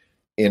sit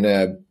in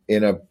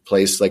a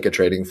place like a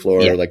trading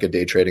floor, like a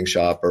day trading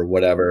shop or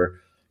whatever.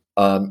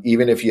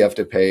 Even if you have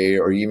to pay,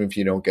 or even if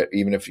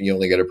you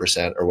only get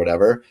 1% or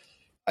whatever,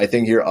 I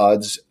think your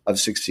odds of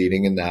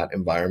succeeding in that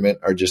environment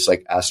are just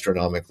like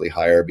astronomically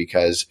higher,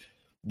 because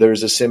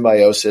there's a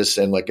symbiosis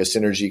and like a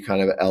synergy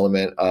kind of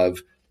element of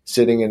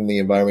sitting in the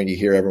environment. You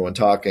hear everyone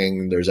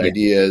talking, there's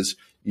ideas,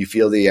 you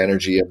feel the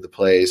energy of the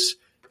place.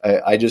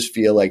 I just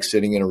feel like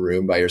sitting in a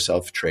room by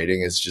yourself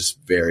trading is just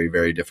very,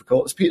 very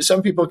difficult.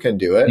 Some people can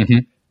do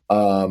it.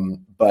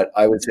 But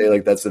I would say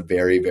like that's a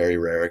very, very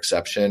rare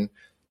exception.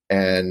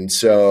 And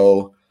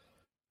so,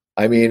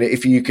 I mean,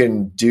 if you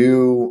can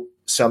do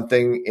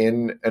something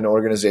in an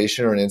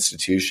organization or an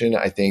institution,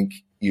 I think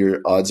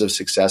your odds of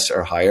success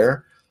are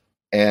higher.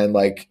 And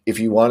like, if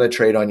you want to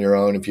trade on your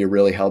own, if you're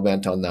really hell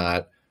bent on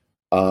that,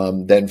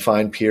 then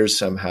find peers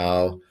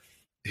somehow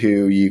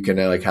who you can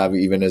like have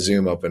even a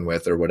Zoom open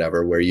with or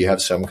whatever, where you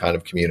have some kind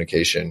of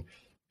communication,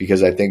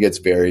 because I think it's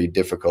very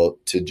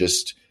difficult to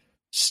just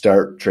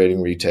start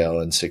trading retail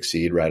and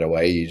succeed right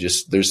away.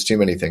 There's too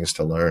many things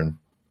to learn.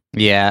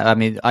 Yeah, I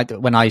mean,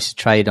 when I used to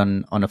trade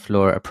on a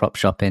floor at a prop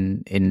shop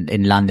in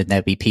London,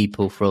 there'd be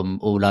people from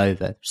all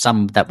over.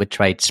 Some that would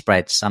trade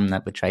spreads, some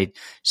that would trade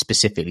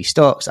specifically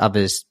stocks,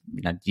 others,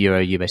 you know,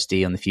 Euro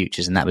USD on the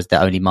futures, and that was the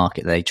only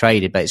market that they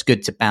traded. But it's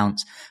good to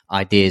bounce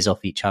ideas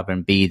off each other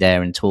and be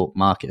there and talk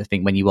market. I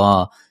think when you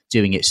are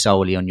doing it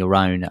solely on your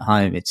own at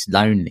home, it's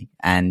lonely,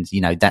 and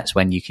you know that's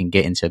when you can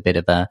get into a bit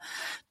of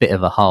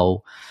a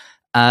hole.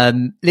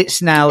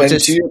 Let's now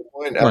to your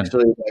point,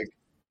 actually, like.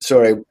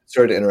 Sorry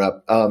to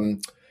interrupt. To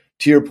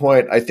your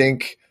point, I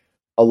think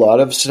a lot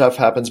of stuff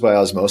happens by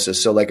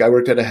osmosis. So like I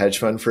worked at a hedge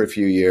fund for a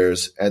few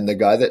years, and the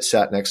guy that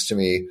sat next to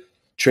me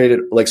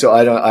traded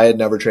I had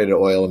never traded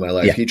oil in my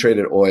life. He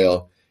traded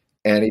oil,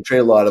 and he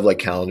traded a lot of like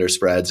calendar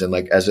spreads and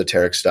like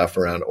esoteric stuff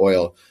around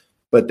oil.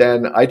 But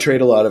then I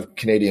trade a lot of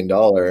Canadian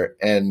dollar,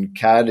 and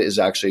CAD is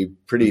actually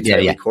pretty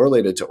tightly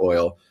correlated to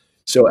oil.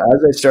 So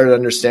as I started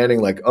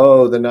understanding like,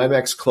 oh, the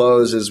NYMEX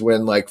close is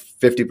when like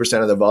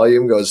 50% of the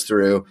volume goes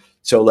through.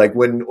 So like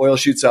when oil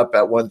shoots up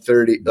at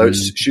 130 or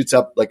shoots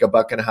up like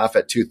 $1.50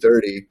 at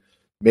 230,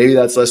 maybe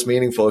that's less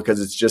meaningful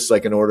because it's just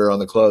like an order on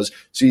the close.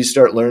 So you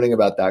start learning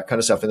about that kind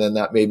of stuff. And then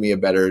that made me a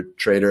better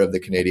trader of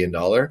the Canadian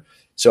dollar.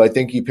 So I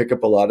think you pick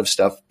up a lot of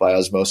stuff by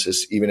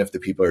osmosis, even if the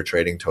people are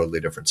trading totally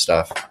different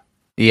stuff.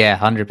 Yeah,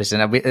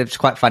 100%. It's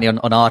quite funny.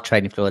 On our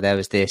trading floor, there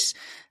was this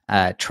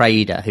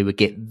trader who would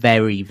get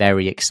very,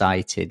 very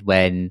excited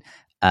when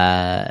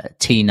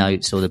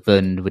T-notes or the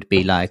Bund would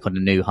be like on a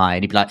new high,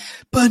 and he'd be like,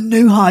 Bund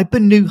new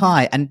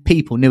high. And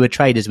people, newer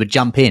traders would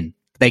jump in.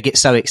 They get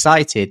so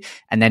excited.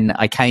 And then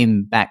I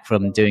came back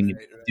from doing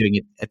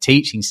a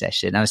teaching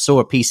session, and I saw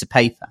a piece of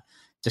paper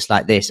just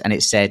like this, and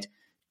it said,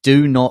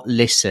 do not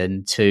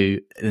listen to,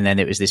 and then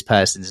it was this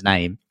person's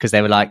name, because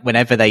they were like,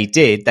 whenever they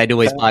did, they'd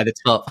always buy the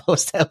top or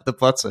sell the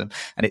bottom.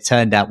 And it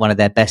turned out one of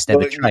their best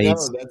ever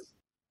trades.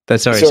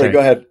 Sorry, go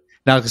ahead.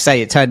 No, I was going to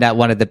say, it turned out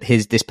one of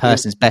this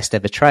person's best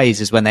ever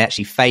trades is when they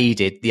actually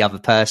faded the other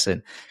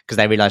person, because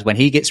they realized when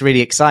he gets really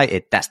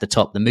excited, that's the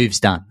top, the move's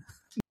done.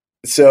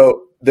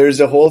 So there's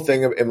a whole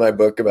thing in my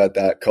book about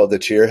that called the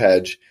cheer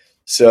hedge.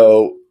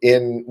 So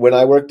when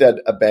I worked at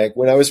a bank,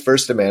 when I was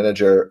first a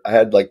manager, I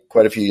had like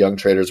quite a few young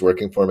traders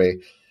working for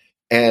me.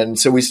 And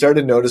so we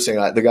started noticing,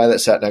 the guy that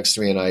sat next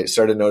to me and I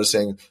started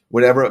noticing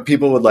whenever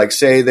people would like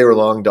say they were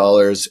long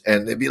dollars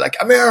and they'd be like,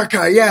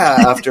 America,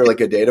 yeah, after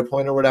like a data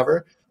point or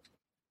whatever,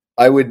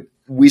 I would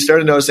we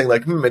started noticing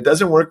like, it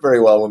doesn't work very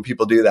well when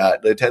people do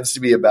that. It tends to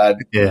be a bad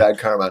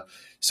karma.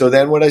 So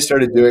then what I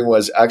started doing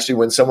was actually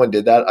when someone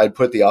did that, I'd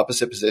put the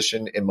opposite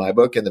position in my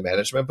book, in the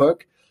management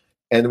book.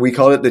 And we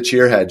called it the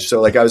cheer hedge.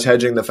 So like I was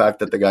hedging the fact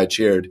that the guy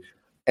cheered.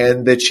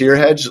 And the cheer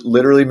hedge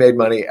literally made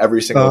money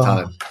every single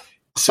time.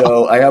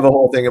 So I have a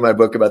whole thing in my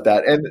book about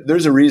that. And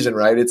there's a reason,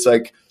 right? It's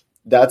like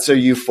that's a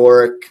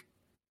euphoric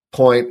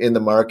point in the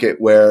market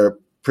where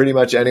pretty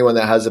much anyone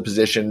that has a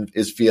position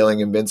is feeling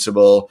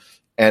invincible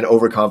and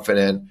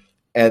overconfident.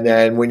 And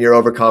then when you're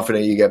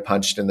overconfident, you get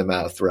punched in the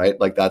mouth, right?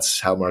 Like that's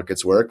how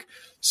markets work.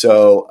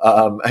 So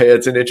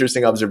it's an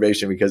interesting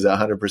observation because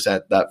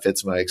 100% that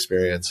fits my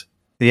experience.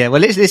 Yeah,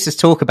 well, let's just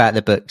talk about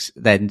the books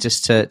then,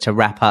 just to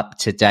wrap up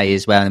today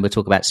as well, and we'll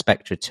talk about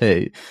Spectra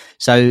too.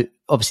 So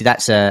obviously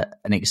that's an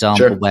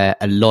example where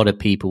a lot of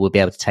people will be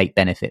able to take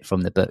benefit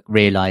from the book,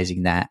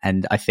 realizing that.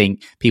 And I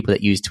think people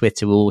that use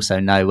Twitter will also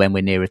know when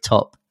we're near a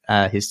top,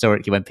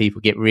 historically, when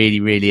people get really,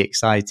 really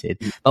excited.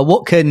 But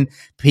what can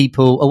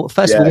people,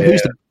 first of all,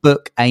 who's the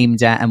book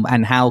aimed at,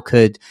 and how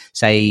could,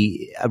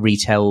 say, a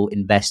retail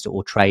investor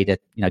or trader,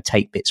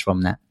 take bits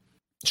from that?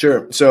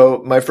 Sure.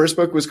 So my first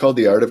book was called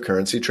The Art of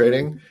Currency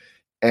Trading.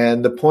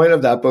 And the point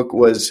of that book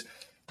was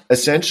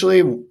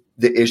essentially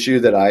the issue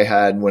that I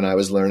had when I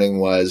was learning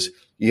was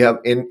you have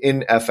in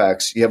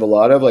FX, you have a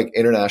lot of like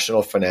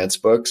international finance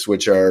books,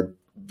 which are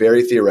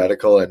very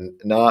theoretical and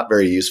not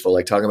very useful,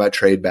 like talking about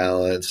trade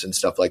balance and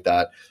stuff like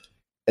that.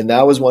 And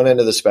that was one end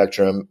of the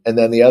spectrum. And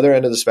then the other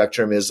end of the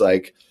spectrum is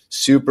like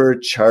super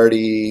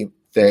charty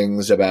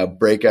things about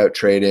breakout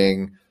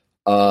trading,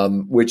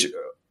 which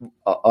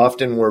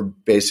often were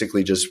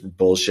basically just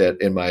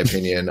bullshit, in my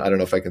opinion. I don't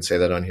know if I can say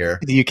that on here.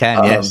 You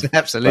can, yes,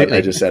 absolutely.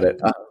 I just said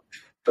it.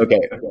 Okay.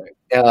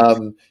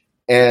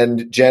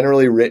 And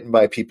generally written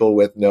by people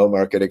with no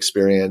market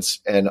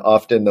experience. And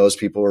often those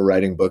people were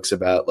writing books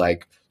about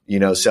like,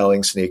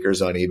 selling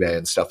sneakers on eBay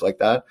and stuff like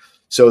that.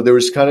 So there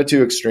was kind of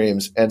two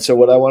extremes. And so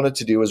what I wanted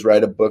to do was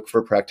write a book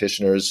for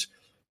practitioners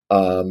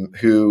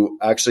who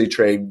actually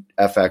trade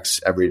FX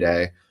every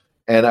day.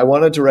 And I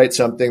wanted to write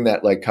something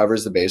that like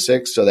covers the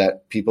basics so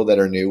that people that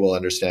are new will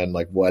understand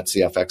like what's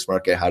the FX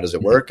market, how does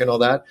it work and all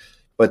that.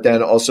 But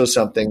then also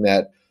something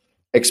that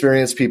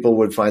experienced people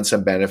would find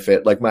some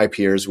benefit, like my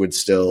peers would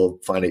still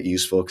find it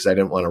useful because I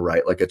didn't want to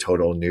write like a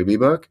total newbie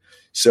book.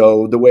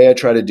 So the way I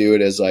try to do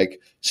it is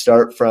like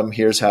start from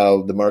here's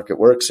how the market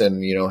works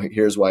and,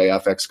 here's why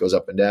FX goes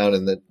up and down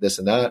and this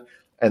and that,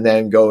 and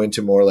then go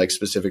into more like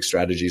specific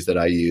strategies that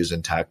I use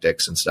and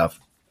tactics and stuff.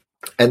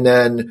 And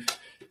then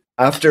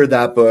after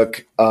that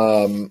book,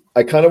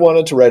 I kind of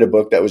wanted to write a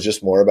book that was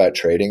just more about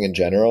trading in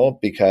general,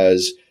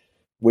 because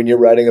when you're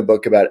writing a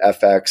book about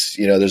FX,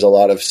 there's a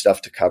lot of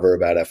stuff to cover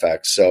about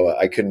FX. So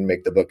I couldn't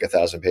make the book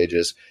 1,000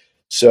 pages.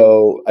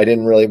 So I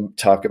didn't really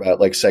talk about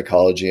like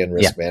psychology and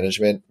risk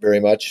management very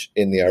much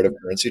in The Art of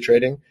Currency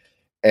Trading.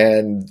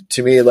 And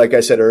to me, like I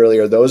said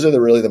earlier, those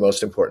are really the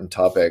most important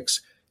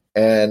topics.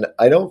 And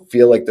I don't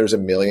feel like there's a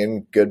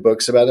million good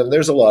books about them.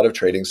 There's a lot of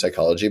trading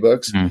psychology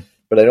books,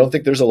 but I don't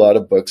think there's a lot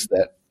of books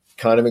that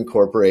kind of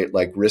incorporate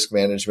like risk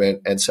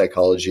management and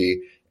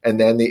psychology, and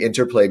then the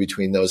interplay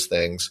between those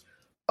things,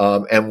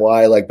 and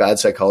why like bad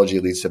psychology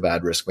leads to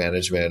bad risk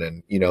management,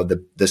 and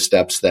the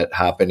steps that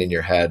happen in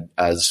your head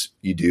as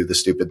you do the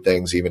stupid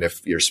things, even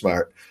if you're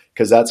smart.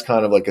 Because that's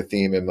kind of like a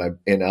theme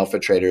in Alpha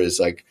Trader is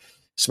like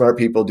smart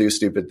people do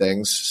stupid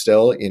things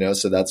still,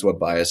 so that's what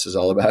bias is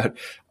all about.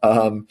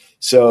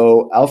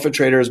 So Alpha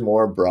Trader is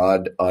more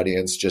broad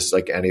audience, just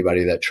like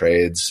anybody that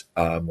trades,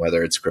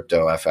 whether it's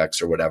crypto,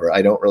 FX or whatever.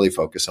 I don't really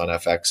focus on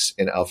FX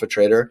in Alpha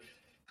Trader.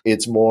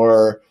 It's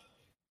more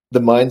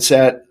the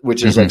mindset,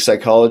 which is like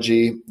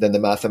psychology, then the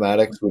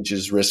mathematics, which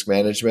is risk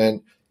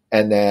management,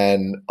 and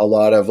then a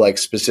lot of like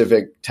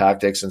specific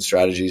tactics and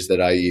strategies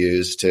that I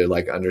use to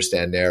like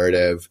understand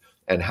narrative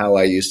and how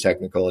I use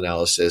technical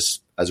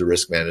analysis as a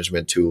risk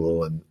management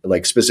tool, and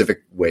like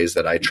specific ways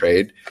that I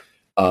trade.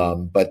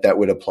 But that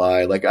would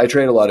apply, like I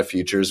trade a lot of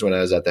futures when I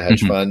was at the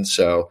hedge fund.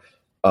 So,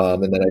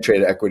 and then I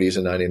trade equities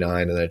in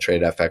 99 and I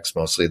trade FX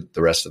mostly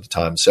the rest of the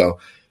time. So,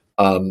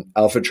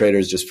 Alpha Trader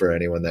is just for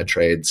anyone that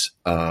trades.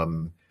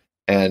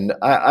 And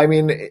I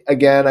mean,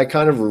 again, I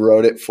kind of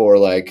wrote it for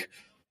like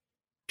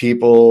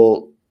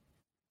people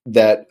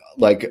that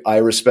like I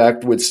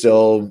respect would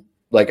still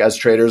like as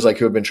traders, like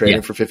who have been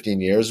trading for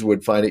 15 years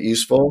would find it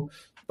useful.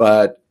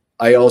 But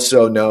I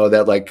also know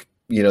that like,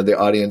 the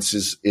audience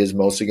is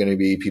mostly going to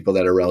be people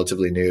that are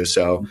relatively new.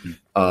 So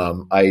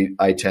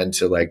I tend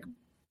to like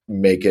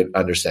make it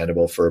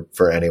understandable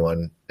for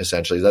anyone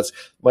essentially. That's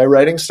my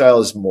writing style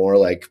is more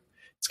like,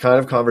 it's kind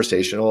of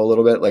conversational a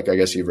little bit. Like, I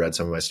guess you've read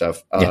some of my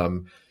stuff.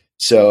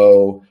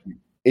 So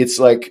it's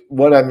like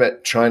what I'm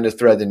trying to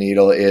thread the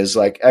needle is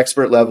like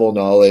expert level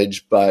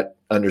knowledge, but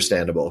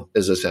understandable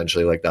is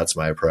essentially like, that's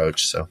my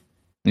approach. So.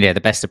 Yeah,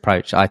 the best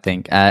approach, I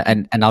think.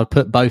 And I'll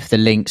put both the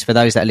links for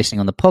those that are listening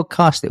on the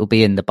podcast. It will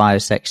be in the bio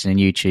section in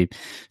YouTube.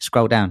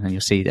 Scroll down and you'll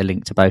see a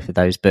link to both of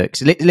those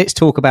books. Let's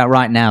talk about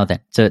right now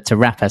then, to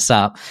wrap us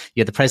up.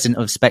 You're the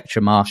president of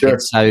Spectra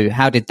Markets. Sure. So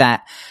how did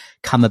that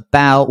come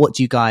about? What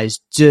do you guys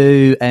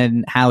do?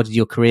 And how did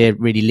your career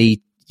really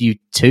lead you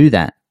to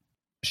that?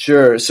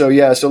 Sure. So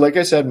yeah, so like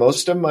I said,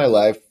 most of my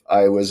life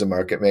I was a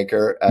market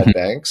maker at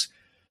banks.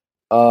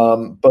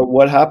 But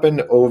what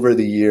happened over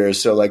the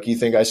years? So like you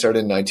think I started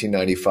in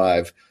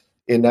 1995.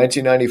 In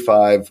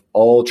 1995,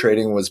 all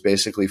trading was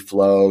basically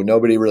flow.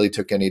 Nobody really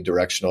took any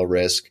directional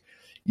risk.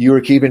 You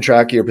were keeping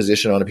track of your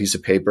position on a piece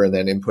of paper and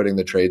then inputting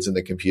the trades in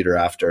the computer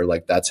after.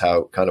 Like that's how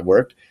it kind of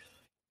worked.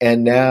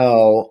 And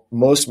now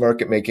most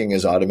market making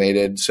is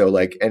automated. So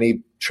like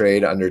any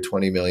trade under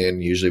 20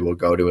 million usually will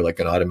go to like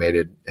an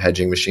automated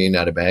hedging machine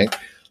at a bank.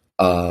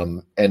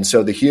 And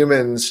so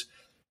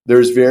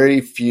there's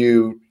very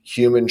few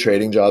human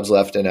trading jobs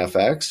left in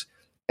FX.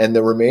 And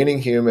the remaining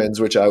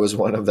humans, which I was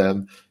one of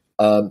them,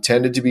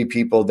 tended to be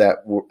people that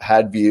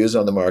had views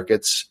on the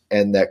markets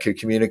and that could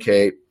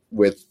communicate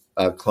with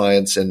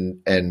clients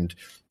and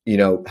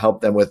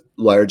help them with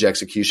large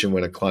execution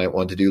when a client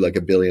wanted to do like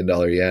 $1 billion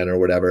yen or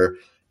whatever,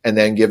 and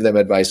then give them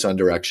advice on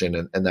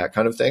direction and that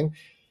kind of thing.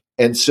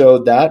 And so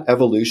that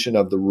evolution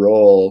of the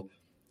role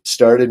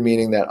started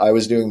meaning that I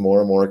was doing more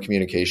and more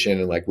communication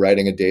and like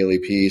writing a daily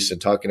piece and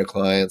talking to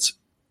clients.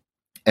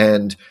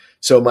 And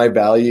so my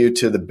value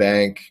to the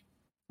bank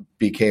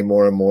became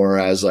more and more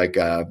as like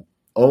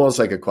almost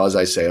like a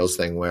quasi sales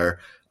thing where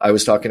I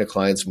was talking to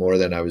clients more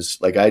than I was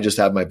like, I just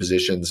had my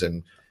positions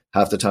and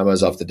half the time I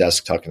was off the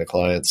desk talking to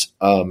clients.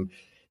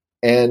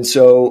 And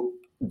so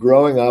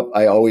growing up,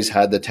 I always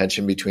had the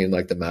tension between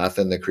like the math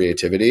and the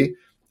creativity.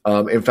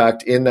 In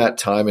fact, in that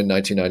time in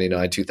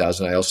 1999,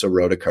 2000, I also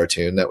wrote a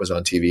cartoon that was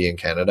on TV in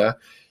Canada.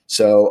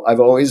 So I've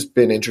always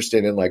been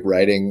interested in like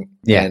writing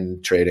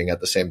and trading at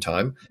the same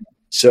time.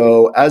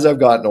 So as I've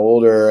gotten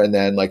older and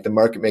then like the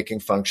market making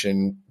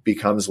function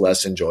becomes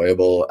less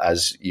enjoyable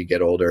as you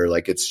get older,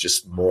 like it's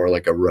just more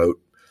like a rote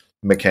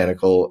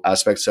mechanical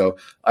aspect. So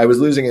I was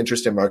losing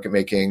interest in market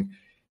making.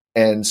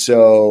 And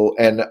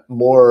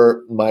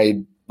more my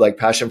like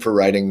passion for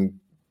writing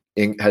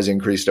has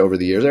increased over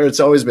the years. It's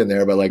always been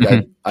there, but like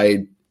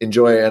I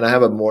enjoy it and I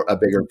have a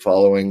bigger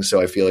following.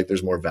 So I feel like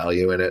there's more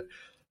value in it.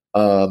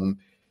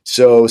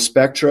 So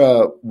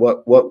Spectra,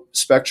 what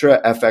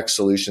Spectra FX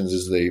Solutions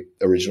is the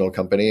original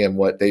company. And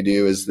what they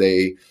do is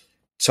they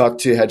talk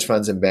to hedge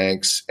funds and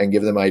banks and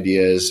give them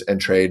ideas and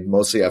trade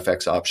mostly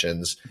FX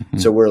options.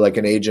 So we're like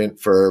an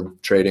agent for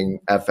trading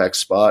FX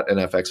spot and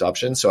FX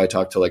options. So I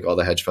talk to like all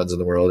the hedge funds in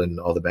the world and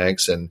all the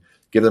banks and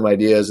give them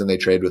ideas and they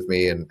trade with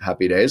me and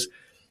happy days.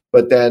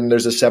 But then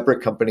there's a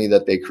separate company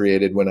that they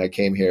created when I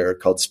came here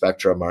called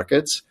Spectra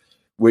Markets,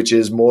 which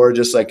is more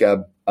just like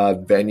a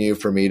venue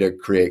for me to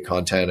create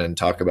content and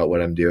talk about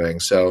what I'm doing.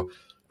 So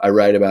I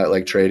write about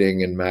like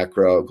trading and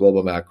macro,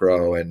 global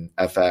macro and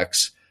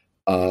FX.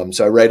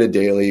 So I write a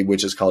daily,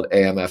 which is called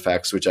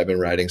AMFX, which I've been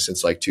writing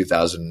since like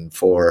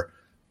 2004.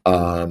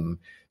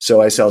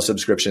 So I sell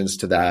subscriptions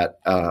to that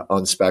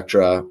on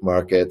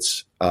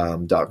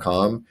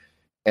spectramarkets.com.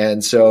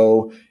 And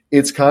so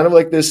it's kind of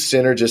like this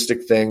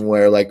synergistic thing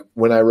where like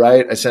when I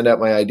write, I send out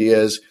my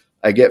ideas,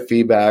 I get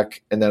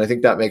feedback, and then I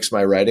think that makes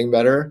my writing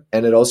better.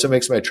 And it also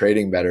makes my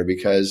trading better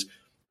because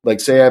like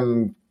say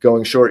I'm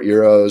going short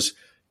euros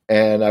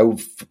and I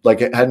like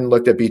hadn't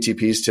looked at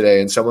BTPs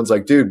today and someone's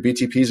like, dude,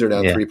 BTPs are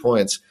down 3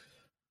 points.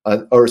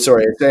 Or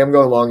sorry, say I'm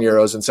going long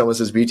euros and someone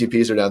says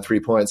BTPs are down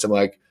 3 points. I'm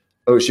like,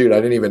 oh shoot, I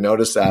didn't even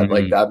notice that.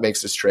 Like that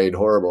makes this trade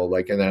horrible.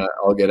 Like, and then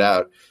I'll get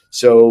out.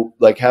 So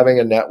like having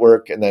a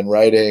network and then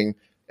writing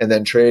and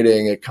then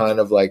trading, it kind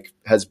of like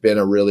has been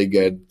a really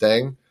good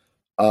thing.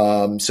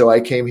 So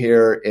I came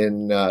here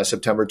in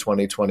September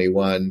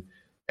 2021,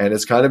 and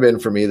it's kind of been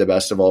for me the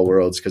best of all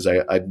worlds because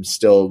I'm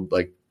still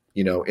like,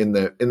 in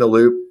the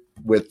loop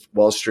with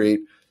Wall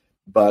Street,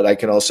 but I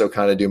can also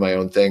kind of do my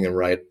own thing and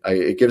write.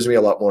 It gives me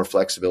a lot more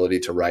flexibility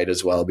to write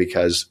as well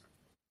because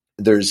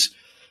there's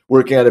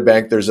working at a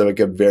bank. There's like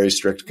a very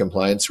strict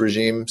compliance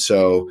regime,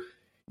 so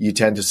you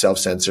tend to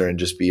self-censor and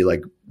just be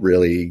like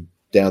really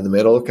down the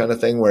middle kind of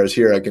thing. Whereas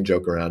here I can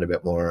joke around a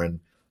bit more and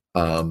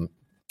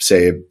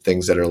say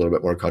things that are a little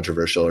bit more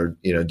controversial or,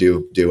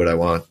 do what I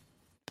want.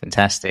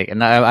 Fantastic.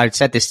 And I've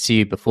said this to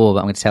you before, but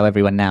I'm going to tell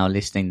everyone now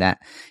listening that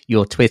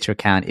your Twitter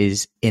account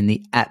is in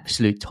the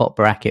absolute top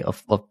bracket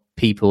of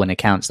people and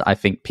accounts that I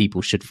think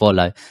people should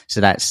follow.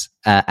 So that's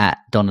at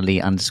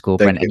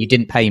Donnelly_Brent. And you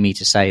didn't pay me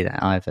to say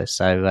that either.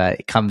 So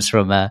it comes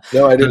from no,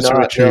 I did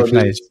not. No,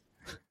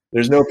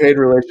 there's no paid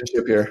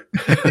relationship here.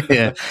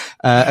 Yeah.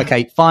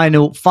 Okay.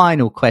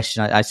 Final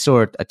question. I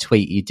saw a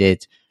tweet you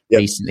did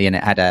recently, and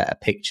it had a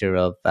picture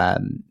of I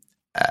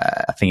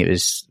think it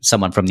was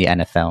someone from the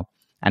NFL.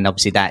 And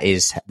obviously that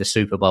is the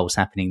Super Bowl's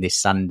happening this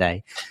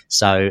Sunday.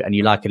 So, and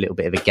you like a little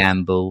bit of a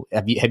gamble.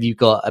 Have you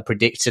got a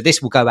predict? So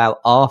this will go out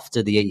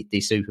after the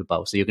Super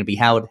Bowl. So you're going to be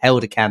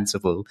held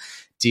accountable.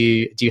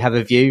 Do you have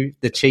a view,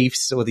 the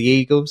Chiefs or the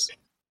Eagles?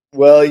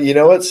 Well, you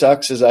know what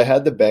sucks is I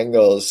had the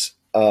Bengals.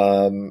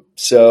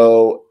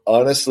 So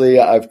honestly,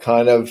 I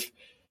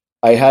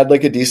had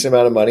like a decent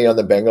amount of money on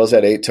the Bengals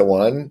at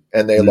 8-1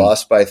 and they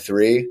lost by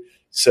 3.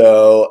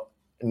 So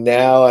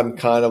now I'm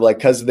kind of like,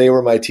 because they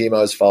were my team,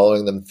 I was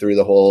following them through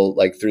the whole,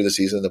 like through the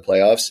season, the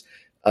playoffs.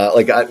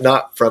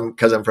 Not from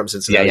because I'm from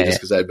Cincinnati, just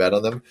because I bet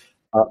on them.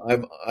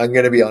 I'm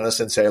going to be honest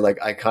and say, like,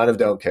 I kind of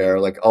don't care.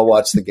 Like, I'll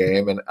watch the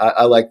game, and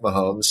I like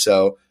Mahomes,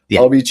 so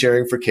I'll be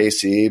cheering for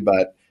KC.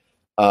 But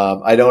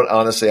I don't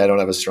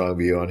have a strong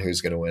view on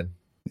who's going to win.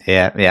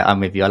 Yeah,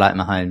 I'm with you. I like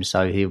Mahomes,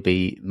 so he'll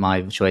be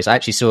my choice. I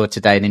actually saw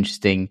today an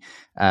interesting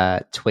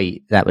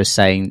tweet that was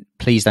saying,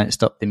 "Please Don't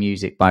Stop the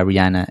Music" by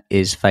Rihanna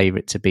is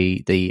favourite to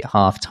be the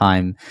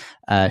halftime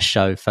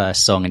show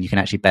first song, and you can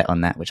actually bet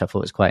on that, which I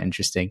thought was quite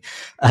interesting.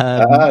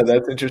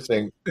 That's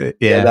interesting.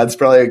 Yeah, that's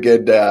probably a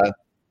good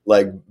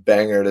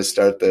banger to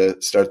start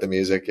the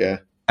music. Yeah.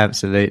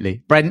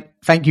 Absolutely. Brent,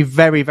 thank you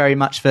very, very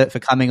much for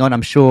coming on.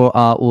 I'm sure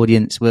our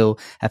audience will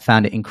have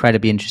found it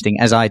incredibly interesting,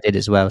 as I did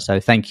as well. So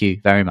thank you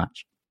very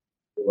much.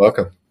 You're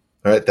welcome.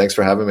 All right. Thanks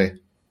for having me.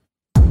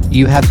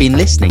 You have been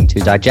listening to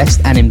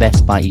Digest and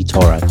Invest by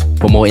eToro.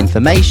 For more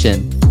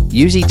information,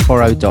 use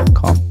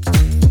eToro.com.